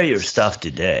 Share your stuff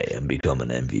today and become an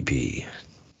MVP.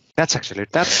 That's good.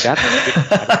 That's good.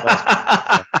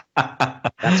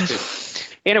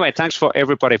 Anyway, thanks for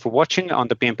everybody for watching on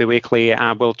the PnP Weekly.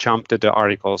 We'll jump to the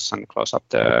articles and close up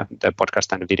the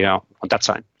podcast and the video on that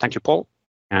side. Thank you, Paul.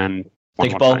 And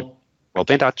thanks, Paul. Time. We'll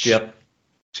be in touch. Yep.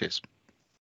 Cheers.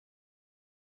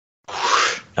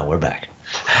 And we're back.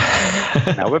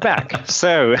 Now we're back.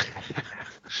 So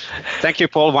thank you,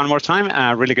 Paul, one more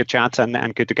time. Really good chat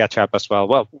and good to catch up as well.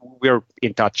 Well, we're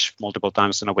in touch multiple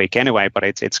times in a week anyway, but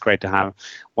it's great to have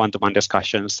one-to-one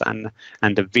discussions and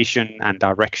the vision and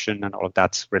direction and all of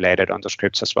that related on the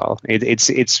scripts as well.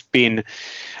 It's been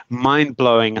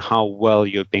mind-blowing how well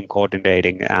you've been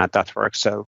coordinating that work.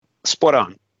 So spot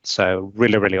on. So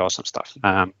really, really awesome stuff,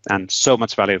 and so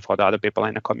much value for the other people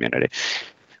in the community.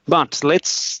 But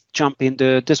let's jump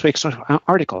into this week's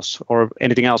articles or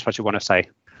anything else what you want to say.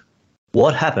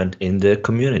 What happened in the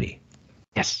community?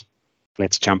 Yes,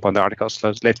 let's jump on the articles.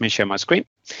 So let me share my screen.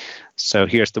 So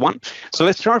here's the one. So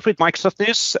let's start with Microsoft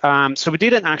news. So we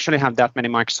didn't actually have that many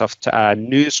Microsoft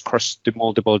news across the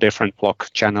multiple different blog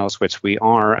channels, which we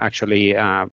are actually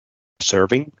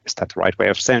serving. Is that the right way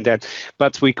of saying that?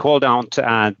 But we called out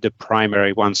the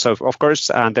primary one. So of course,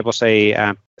 there was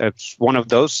one of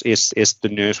those is the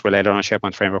news related on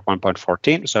SharePoint Framework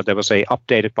 1.14. So there was a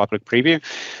updated public preview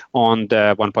on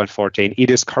the 1.14. It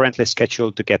is currently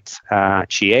scheduled to get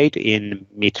GA'd in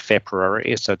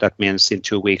mid-February. So that means in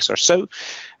 2 weeks or so.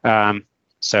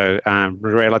 So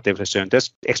relatively soon.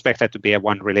 There's expected to be a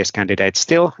one release candidate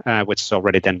still, which is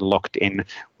already then locked in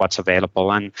what's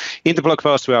available. And in the blog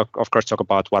post, we of course talk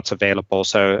about what's available.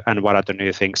 So and what are the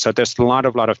new things. So there's a lot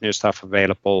of new stuff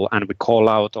available, and we call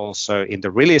out also in the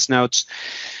release notes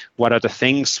what are the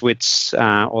things which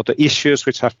or the issues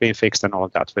which have been fixed and all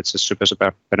of that, which is super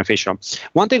beneficial.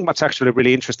 One thing what's actually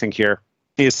really interesting here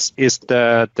is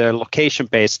the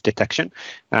location-based detection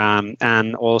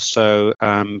and also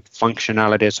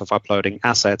functionalities of uploading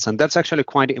assets. And that's actually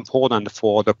quite important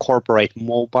for the corporate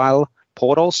mobile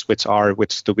portals, which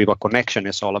the Viva connection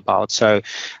is all about. So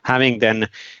having then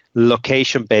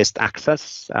location-based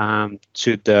access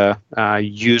to the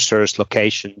user's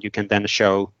location, you can then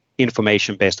show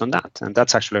information based on that. And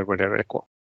that's actually really, really cool.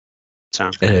 So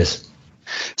it is.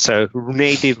 So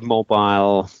native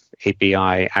mobile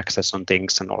API access on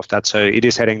things and all of that. So it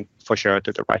is heading for sure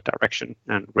to the right direction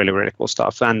and really, really cool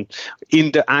stuff. And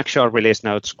in the actual release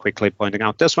notes, quickly pointing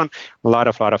out this one, a lot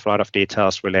of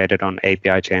details related on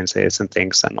API changes and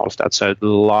things and all of that. So a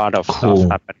lot of stuff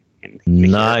happening.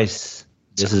 Nice.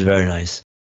 This is very nice.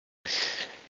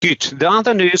 Good. The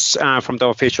other news from the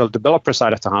official developer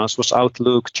side of the house was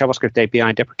Outlook JavaScript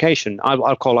API deprecation.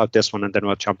 I'll call out this one and then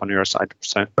we'll jump on your side.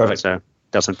 So perfect. So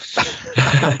doesn't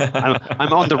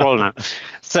I'm on the roll now.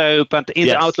 So, but in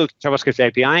the Outlook JavaScript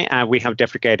API, we have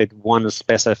deprecated one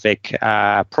specific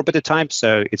property type.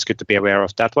 So it's good to be aware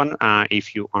of that one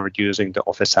if you are using the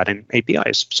Office add-in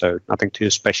APIs. So nothing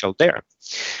too special there.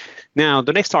 Now,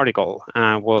 the next article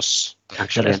was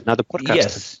actually another podcast.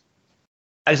 Yes.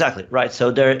 Exactly, right. So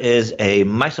there is a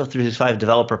Microsoft 365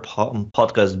 developer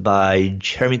podcast by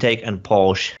Jeremy Take and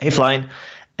Paul Schaeflein.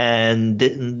 And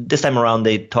this time around,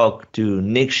 they talked to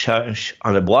Nick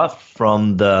Charlebois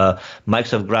from the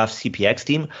Microsoft Graph CPX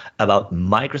team about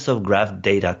Microsoft Graph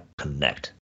Data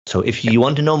Connect. So if you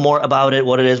want to know more about it,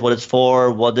 what it is, what it's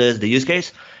for, what is the use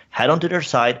case, head on to their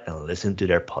site and listen to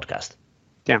their podcast.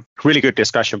 Yeah, really good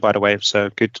discussion, by the way.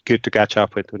 So good to catch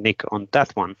up with Nick on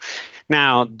that one.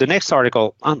 Now, the next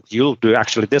article, you'll do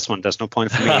actually this one. There's no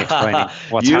point for me explaining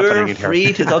what's happening in here. You're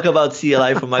free to talk about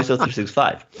CLI for Microsoft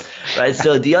 365, right?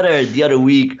 So the other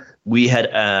week, we had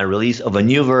a release of a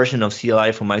new version of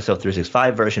CLI for Microsoft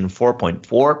 365, version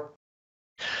 4.4.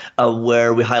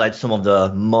 Where we highlight some of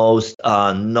the most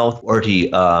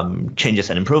noteworthy changes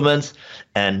and improvements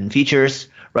and features.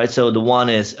 Right, so the one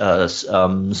is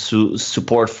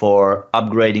support for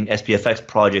upgrading SPFX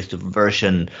projects to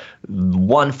version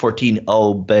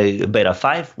 1.14.0 beta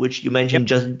 5, which you mentioned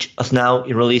just now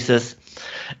in releases.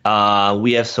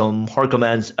 We have some more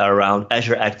comments around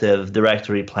Azure Active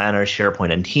Directory, Planner,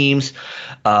 SharePoint, and Teams,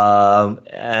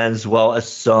 as well as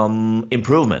some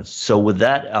improvements. So with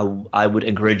that, I would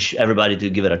encourage everybody to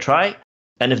give it a try.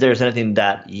 And if there's anything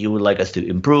that you would like us to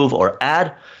improve or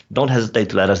add, don't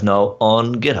hesitate to let us know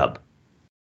on GitHub.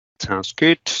 Sounds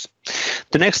good.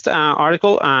 The next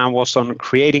article was on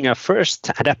creating a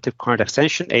first adaptive card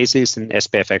extension, ACs in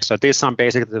SPFX. So these are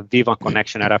basically the Viva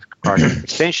Connection adaptive card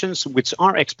extensions, which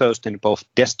are exposed in both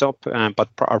desktop, but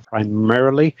are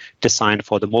primarily designed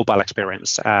for the mobile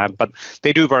experience. But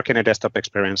they do work in a desktop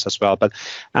experience as well. But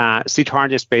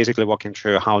Siddharth is basically walking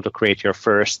through how to create your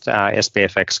first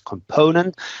SPFX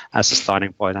component as a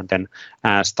starting point, and then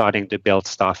starting to build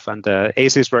stuff. And the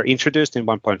ACs were introduced in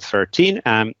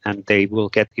 1.13, and they will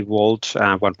get evolved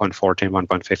 1.14,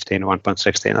 1.15,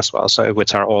 1.16 as well, so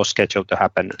which are all scheduled to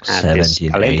happen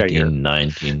 17, 18,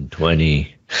 19,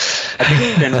 20. I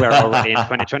think then we're already in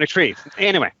 2023.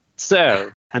 Anyway,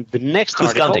 so, and the next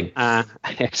article...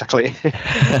 exactly.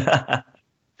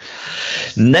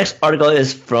 Next article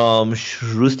is from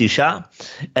Shrusti Shah,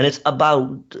 and it's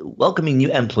about welcoming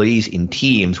new employees in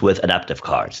teams with adaptive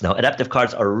cards. Now, adaptive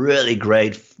cards are a really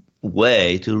great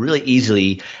way to really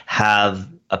easily have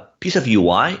a piece of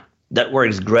UI that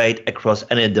works great across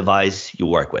any device you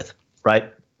work with,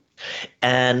 right?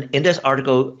 And in this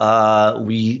article,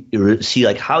 we see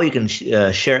like how you can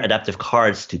share adaptive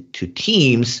cards to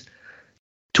teams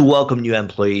to welcome new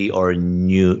employee or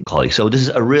new colleague. So this is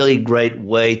a really great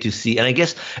way to see, and I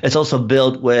guess it's also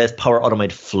built with Power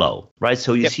Automate Flow, right?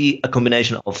 So you see a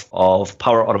combination of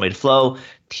Power Automate Flow,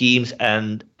 Teams,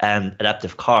 and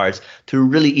adaptive cards to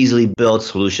really easily build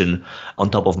solution on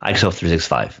top of Microsoft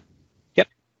 365.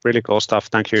 Really cool stuff.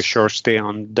 Thank you, Shorty,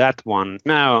 on that one.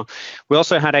 Now, we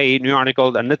also had a new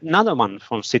article, another one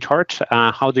from Siddharth,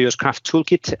 how to use Graph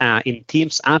Toolkit in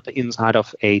Teams app inside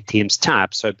of a Teams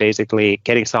tab. So basically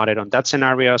getting started on that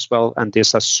scenario as well. And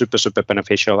this is super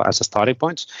beneficial as a starting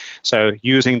point. So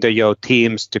using the Yo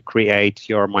Teams to create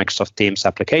your Microsoft Teams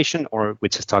application, or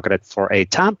which is targeted for a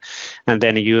tab, and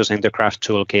then using the Graph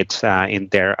Toolkit in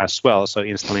there as well. So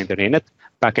installing the in it.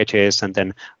 packages and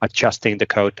then adjusting the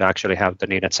code to actually have the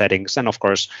needed settings. And of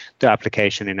course, the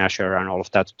application in Azure and all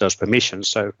of that, those permissions.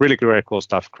 So really, really cool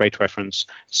stuff. Great reference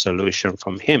solution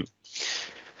from him.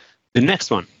 The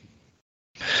next one.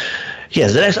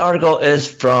 Yes, the next article is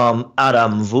from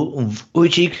Adam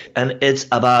Wojcik, and it's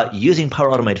about using Power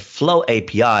Automate Flow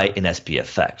API in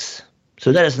SPFX.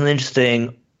 So that is an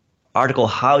interesting article,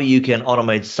 how you can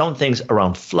automate some things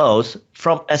around flows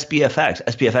from SPFX.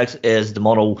 SPFX is the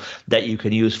model that you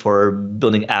can use for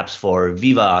building apps for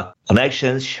Viva,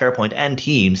 Connections, SharePoint, and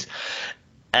Teams.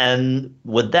 And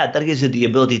with that gives you the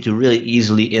ability to really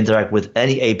easily interact with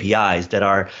any APIs that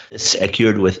are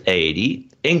secured with AAD,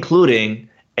 including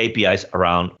APIs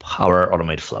around Power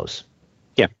Automate flows.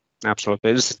 Yeah,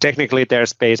 absolutely. Technically,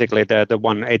 there's basically the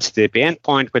one HTTP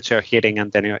endpoint which you're hitting,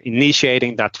 and then you're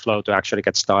initiating that flow to actually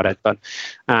get started. But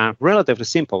relatively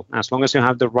simple. As long as you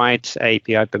have the right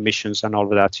API permissions and all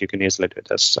of that, you can easily do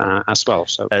this as well.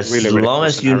 So as really long cool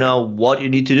as scenario. you know what you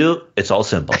need to do, it's all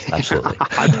simple. Absolutely.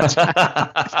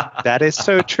 That is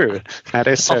so true. That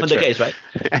is so often true. the case, right?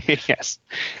 Yes.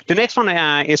 The next one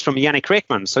is from Yannick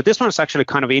Rickman. So this one is actually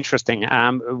kind of interesting.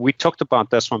 We talked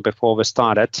about this one before we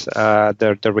started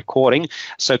the recording.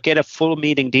 So get a full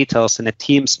meeting details in a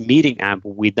Teams meeting app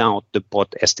without the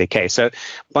bot SDK. So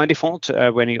by default,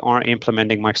 when you are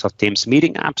implementing Microsoft Teams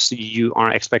meeting apps, you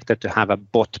are expected to have a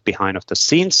bot behind of the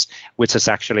scenes, which is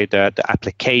actually the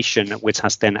application which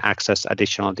has then access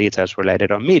additional details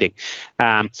related on meeting.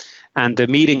 And the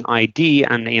meeting ID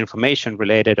and the information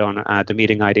related on the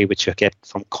meeting ID which you get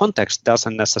from context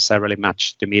doesn't necessarily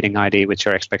match the meeting ID which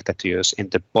you're expected to use in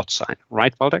the bot side,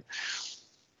 right, Waldek?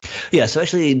 Yeah, so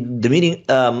actually the meeting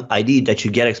ID that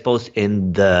you get exposed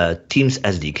in the Teams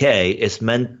SDK is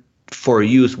meant for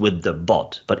use with the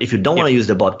bot. But if you don't want to use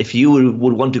the bot, if you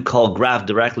would want to call Graph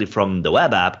directly from the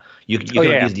web app, you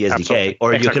cannot use the SDK, absolutely.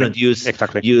 or Exactly. you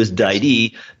cannot use the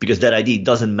ID because that ID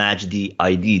doesn't match the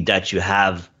ID that you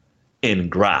have in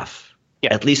Graph.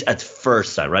 Yeah. At least at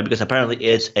first sight, right? Because apparently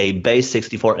it's a base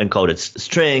 64 encoded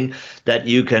string that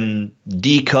you can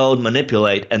decode,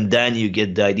 manipulate, and then you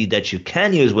get the ID that you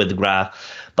can use with the Graph.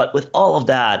 But with all of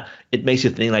that, it makes you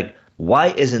think like, why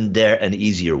isn't there an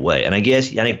easier way? And I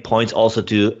guess Yannick points also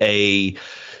to a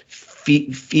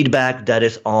feedback that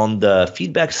is on the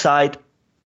feedback side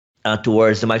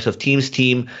towards the Microsoft Teams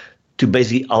team to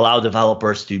basically allow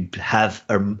developers to have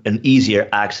an easier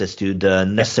access to the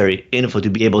necessary info to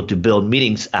be able to build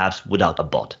meetings apps without a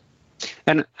bot.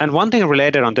 And one thing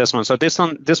related on this one, so this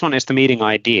one is the meeting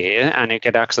ID, and you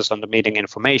get access on the meeting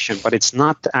information, but it's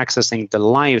not accessing the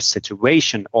live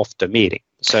situation of the meeting.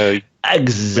 So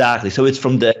exactly. So it's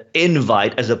from the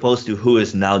invite as opposed to who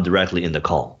is now directly in the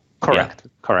call. Correct.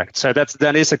 Yeah. Correct. So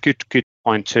that is a good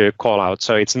point to call out.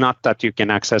 So it's not that you can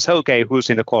access, okay, who's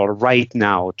in the call right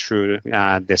now through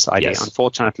this ID. Yes.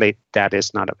 Unfortunately, that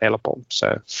is not available.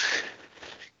 So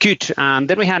good. And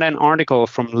then we had an article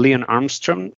from Leon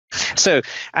Armstrong. So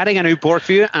adding a new board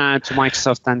view to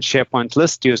Microsoft and SharePoint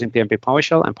list using PnP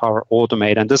PowerShell and Power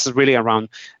Automate. And this is really around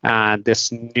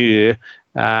this new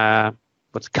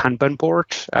what's Kanban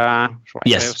board?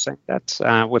 Yes. Way of saying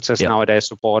that, which is nowadays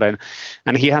supported.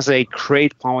 And he has a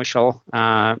great PowerShell,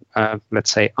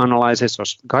 let's say, analysis or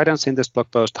guidance in this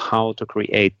blog post, how to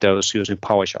create those using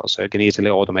PowerShell. So you can easily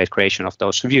automate creation of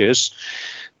those views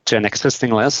to an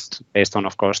existing list based on,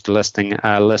 of course, the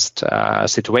list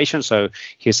situation. So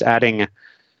he's adding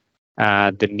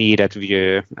the needed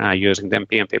view using the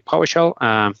PnP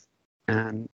PowerShell.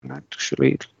 And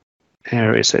actually,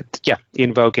 here is it. Yeah,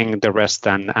 invoking the REST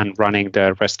and running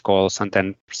the REST calls and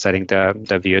then setting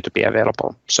the view to be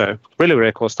available. So really,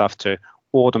 really cool stuff to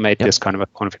automate this kind of a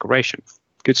configuration.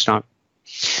 Good stuff.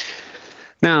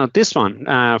 Now, this one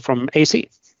from AC.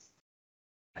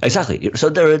 Exactly. So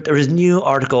there is a new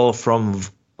article from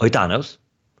Hoitanos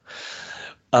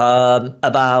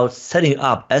about setting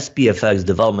up SPFX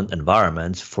development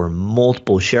environments for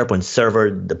multiple SharePoint server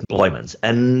deployments.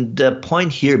 And the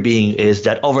point here being is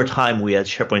that over time we had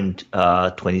SharePoint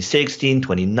 2016,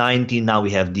 2019. Now we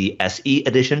have the SE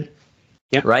edition,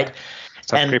 right?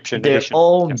 Subscription and they're edition.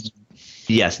 all,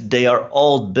 yes, they are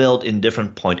all built in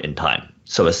different point in time.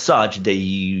 So as such,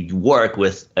 they work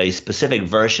with a specific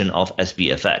version of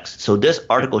SPFX. So this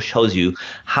article shows you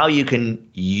how you can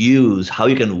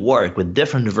work with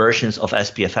different versions of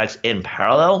SPFX in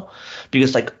parallel,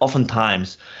 because like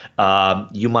oftentimes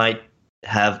you might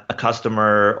have a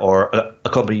customer or a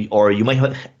company, or you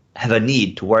might have a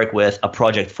need to work with a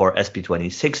project for SP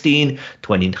 2016,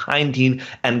 2019,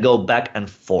 and go back and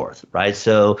forth, right?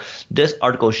 So this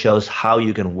article shows how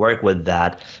you can work with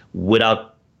that without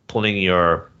pulling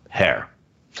your hair.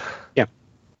 Yeah,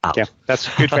 out. Yeah, that's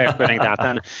a good way of putting that.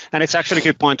 And it's actually a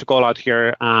good point to call out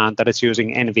here that it's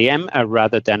using NVM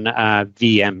rather than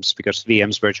VMs, because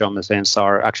VMs, virtual machines,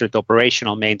 are actually the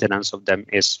operational maintenance of them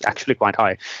is actually quite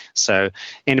high. So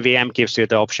NVM gives you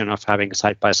the option of having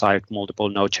side-by-side multiple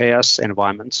Node.js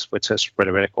environments, which is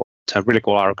really, really cool. It's a really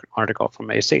cool article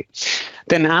from AC.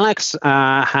 Then Alex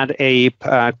had a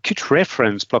good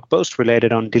reference blog post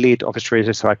related on delete Office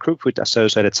 365 group with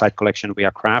associated site collection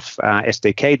via Graph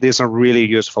SDK. These are really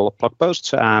useful blog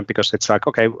posts because it's like,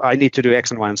 okay, I need to do X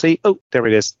and Y and Z. Oh, there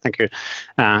it is. Thank you.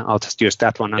 I'll just use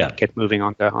that one and get moving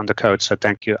on the code. So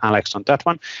thank you, Alex, on that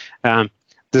one.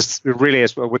 This really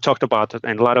is what we talked about,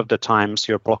 and a lot of the times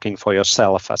you're blocking for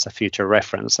yourself as a future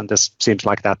reference, and this seems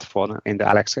like that in the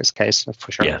Alex's case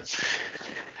for sure. Yeah.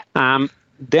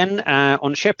 Then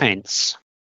on SharePaints,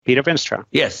 Peter Vinstra.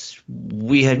 Yes,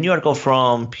 we have a new article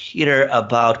from Peter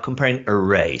about comparing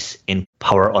arrays in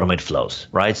Power Automate flows,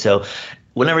 right? So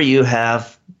whenever you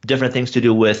have different things to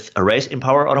do with arrays in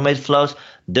Power Automate flows,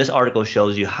 this article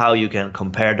shows you how you can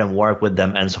compare them, work with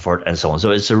them, and so forth and so on.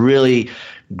 So it's a really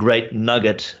great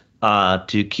nugget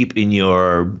to keep in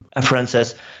your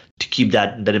references, to keep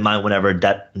that in mind whenever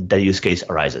that use case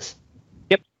arises.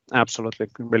 Absolutely,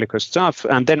 really good stuff.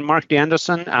 And then Mark D.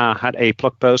 Anderson had a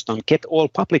blog post on get all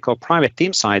public or private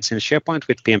team sites in SharePoint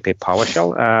with PnP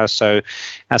PowerShell. So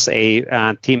as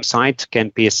a team site can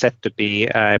be set to be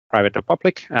private or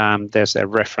public, there's a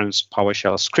reference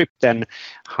PowerShell script, then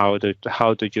how to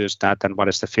use that and what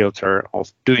is the filter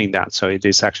of doing that. So it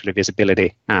is actually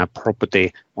visibility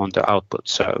property on the output.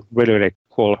 So really, really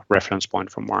cool reference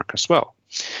point from Mark as well.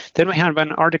 Then we have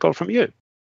an article from you.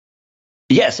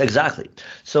 Yes, exactly.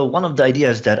 So one of the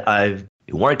ideas that I've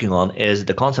been working on is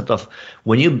the concept of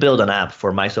when you build an app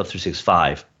for Microsoft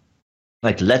 365,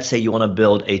 like let's say you want to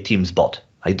build a Teams bot.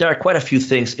 Like there are quite a few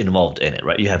things involved in it,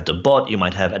 right? You have the bot, you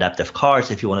might have adaptive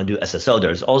cards if you want to do SSO.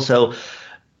 There's also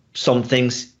some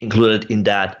things included in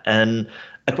that. And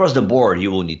across the board,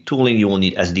 you will need tooling, you will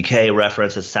need SDK,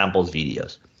 references, samples,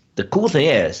 videos. The cool thing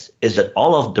is that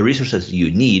all of the resources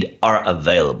you need are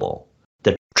available.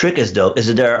 Trick is though is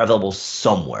that they're available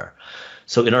somewhere.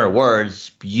 So in other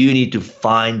words, you need to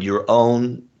find your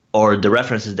own or the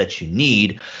references that you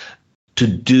need to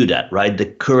do that, right? The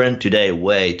current today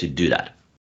way to do that.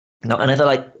 Now, and I thought,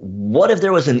 like, what if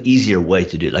there was an easier way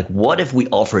to do it? Like, what if we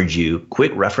offered you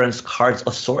quick reference cards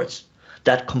of sorts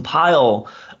that compile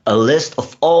a list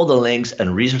of all the links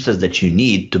and resources that you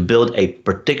need to build a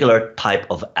particular type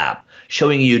of app,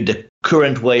 showing you the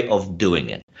current way of doing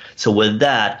it. So with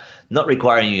that, not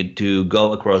requiring you to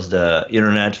go across the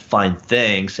internet, find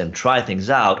things and try things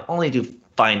out, only to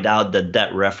find out that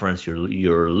that reference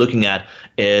you're looking at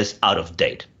is out of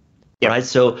date. Yep. Right?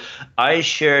 So I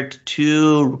shared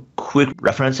 2 quick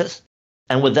references.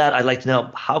 And with that, I'd like to know,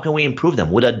 how can we improve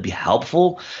them? Would that be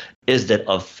helpful? Is that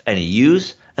of any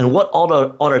use? And what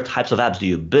other types of apps do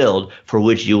you build for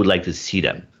which you would like to see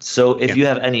them? So if you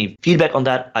have any feedback on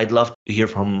that, I'd love to hear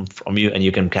from you, and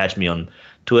you can catch me on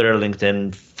Twitter,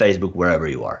 LinkedIn, Facebook, wherever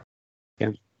you are.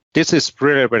 Yeah, this is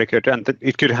really, really good, and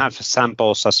it could have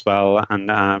samples as well, and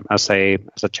as a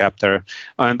chapter.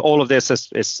 And all of this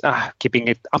is keeping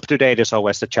it up to date is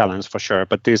always the challenge for sure.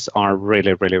 But these are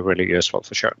really, really, really useful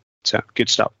for sure. So good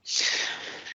stuff.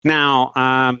 Now,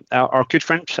 our good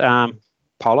friend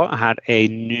Paulo had a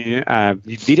new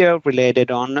video related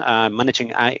on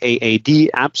managing AAD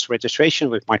apps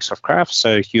registration with Microsoft Graph.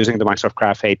 So using the Microsoft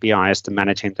Graph APIs to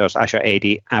managing those Azure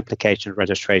AD application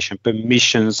registration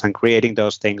permissions and creating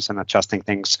those things and adjusting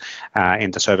things in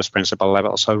the service principal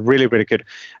level. So really, really good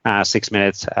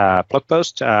 6-minute blog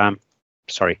post.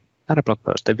 Sorry, not a blog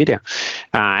post, a video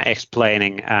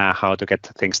explaining how to get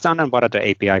things done and what are the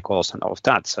API calls and all of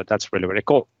that. So that's really, really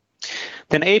cool.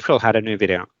 Then April had a new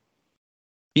video.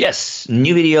 Yes,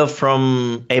 new video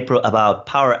from April about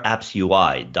Power Apps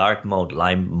UI, dark mode,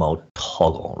 light mode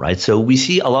toggle, right? So we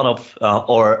see a lot of,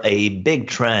 or a big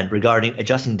trend regarding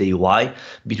adjusting the UI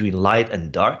between light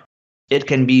and dark. It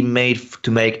can be made to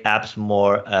make apps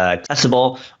more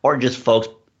accessible, or just folks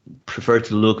prefer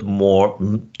to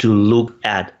look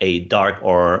at a dark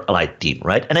or a light theme,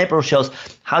 right? And April shows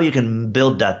how you can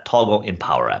build that toggle in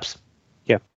Power Apps.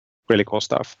 Really cool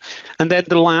stuff. And then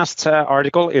the last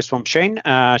article is from Shane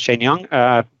Young,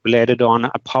 related on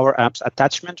a Power Apps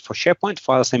attachment for SharePoint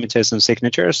files, images, and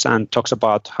signatures, and talks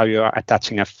about how you are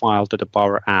attaching a file to the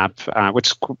Power App,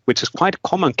 which is quite a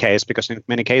common case because in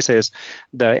many cases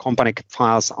the company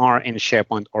files are in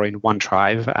SharePoint or in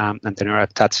OneDrive, and then you're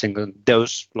attaching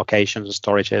those locations and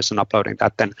storages and uploading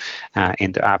that then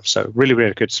in the app. So really,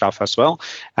 really good stuff as well.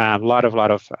 A lot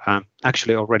of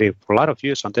actually already a lot of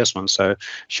use on this one. So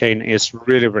Shane is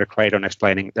really, really great on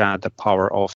explaining the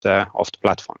power of the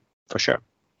platform for sure.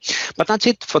 But that's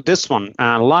it for this one.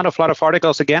 A lot of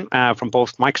articles again from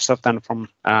both Microsoft and from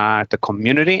the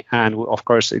community, and of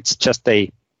course it's just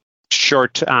a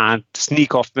short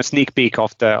sneak peek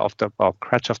of the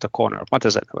scratch of the corner. What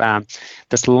is it?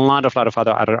 There's a lot of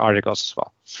other articles as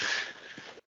well.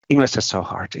 English is so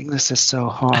hard.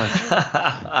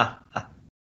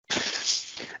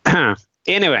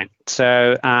 Anyway,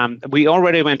 so we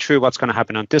already went through what's going to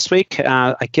happen on this week.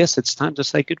 I guess it's time to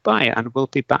say goodbye, and we'll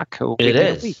be back in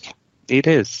a week. It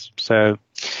is. So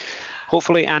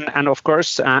hopefully, and of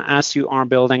course, as you are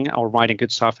building or writing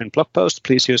good stuff in blog posts,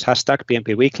 please use hashtag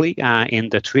PnP Weekly in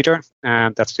the Twitter.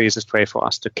 That's the easiest way for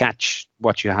us to catch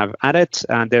what you have added.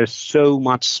 And there's so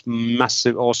much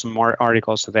massive, awesome more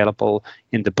articles available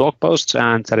in the blog posts,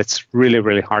 and that it's really,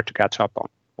 really hard to catch up on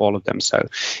all of them. So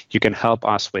you can help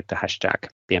us with the hashtag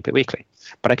PnP Weekly.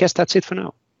 But I guess that's it for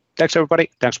now. Thanks, everybody.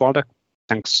 Thanks, Walter.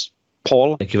 Thanks,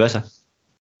 Paul. Thank you, Vesa.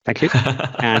 Thank you.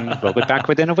 And we'll be back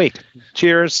within a week.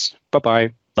 Cheers.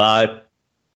 Bye-bye. Bye.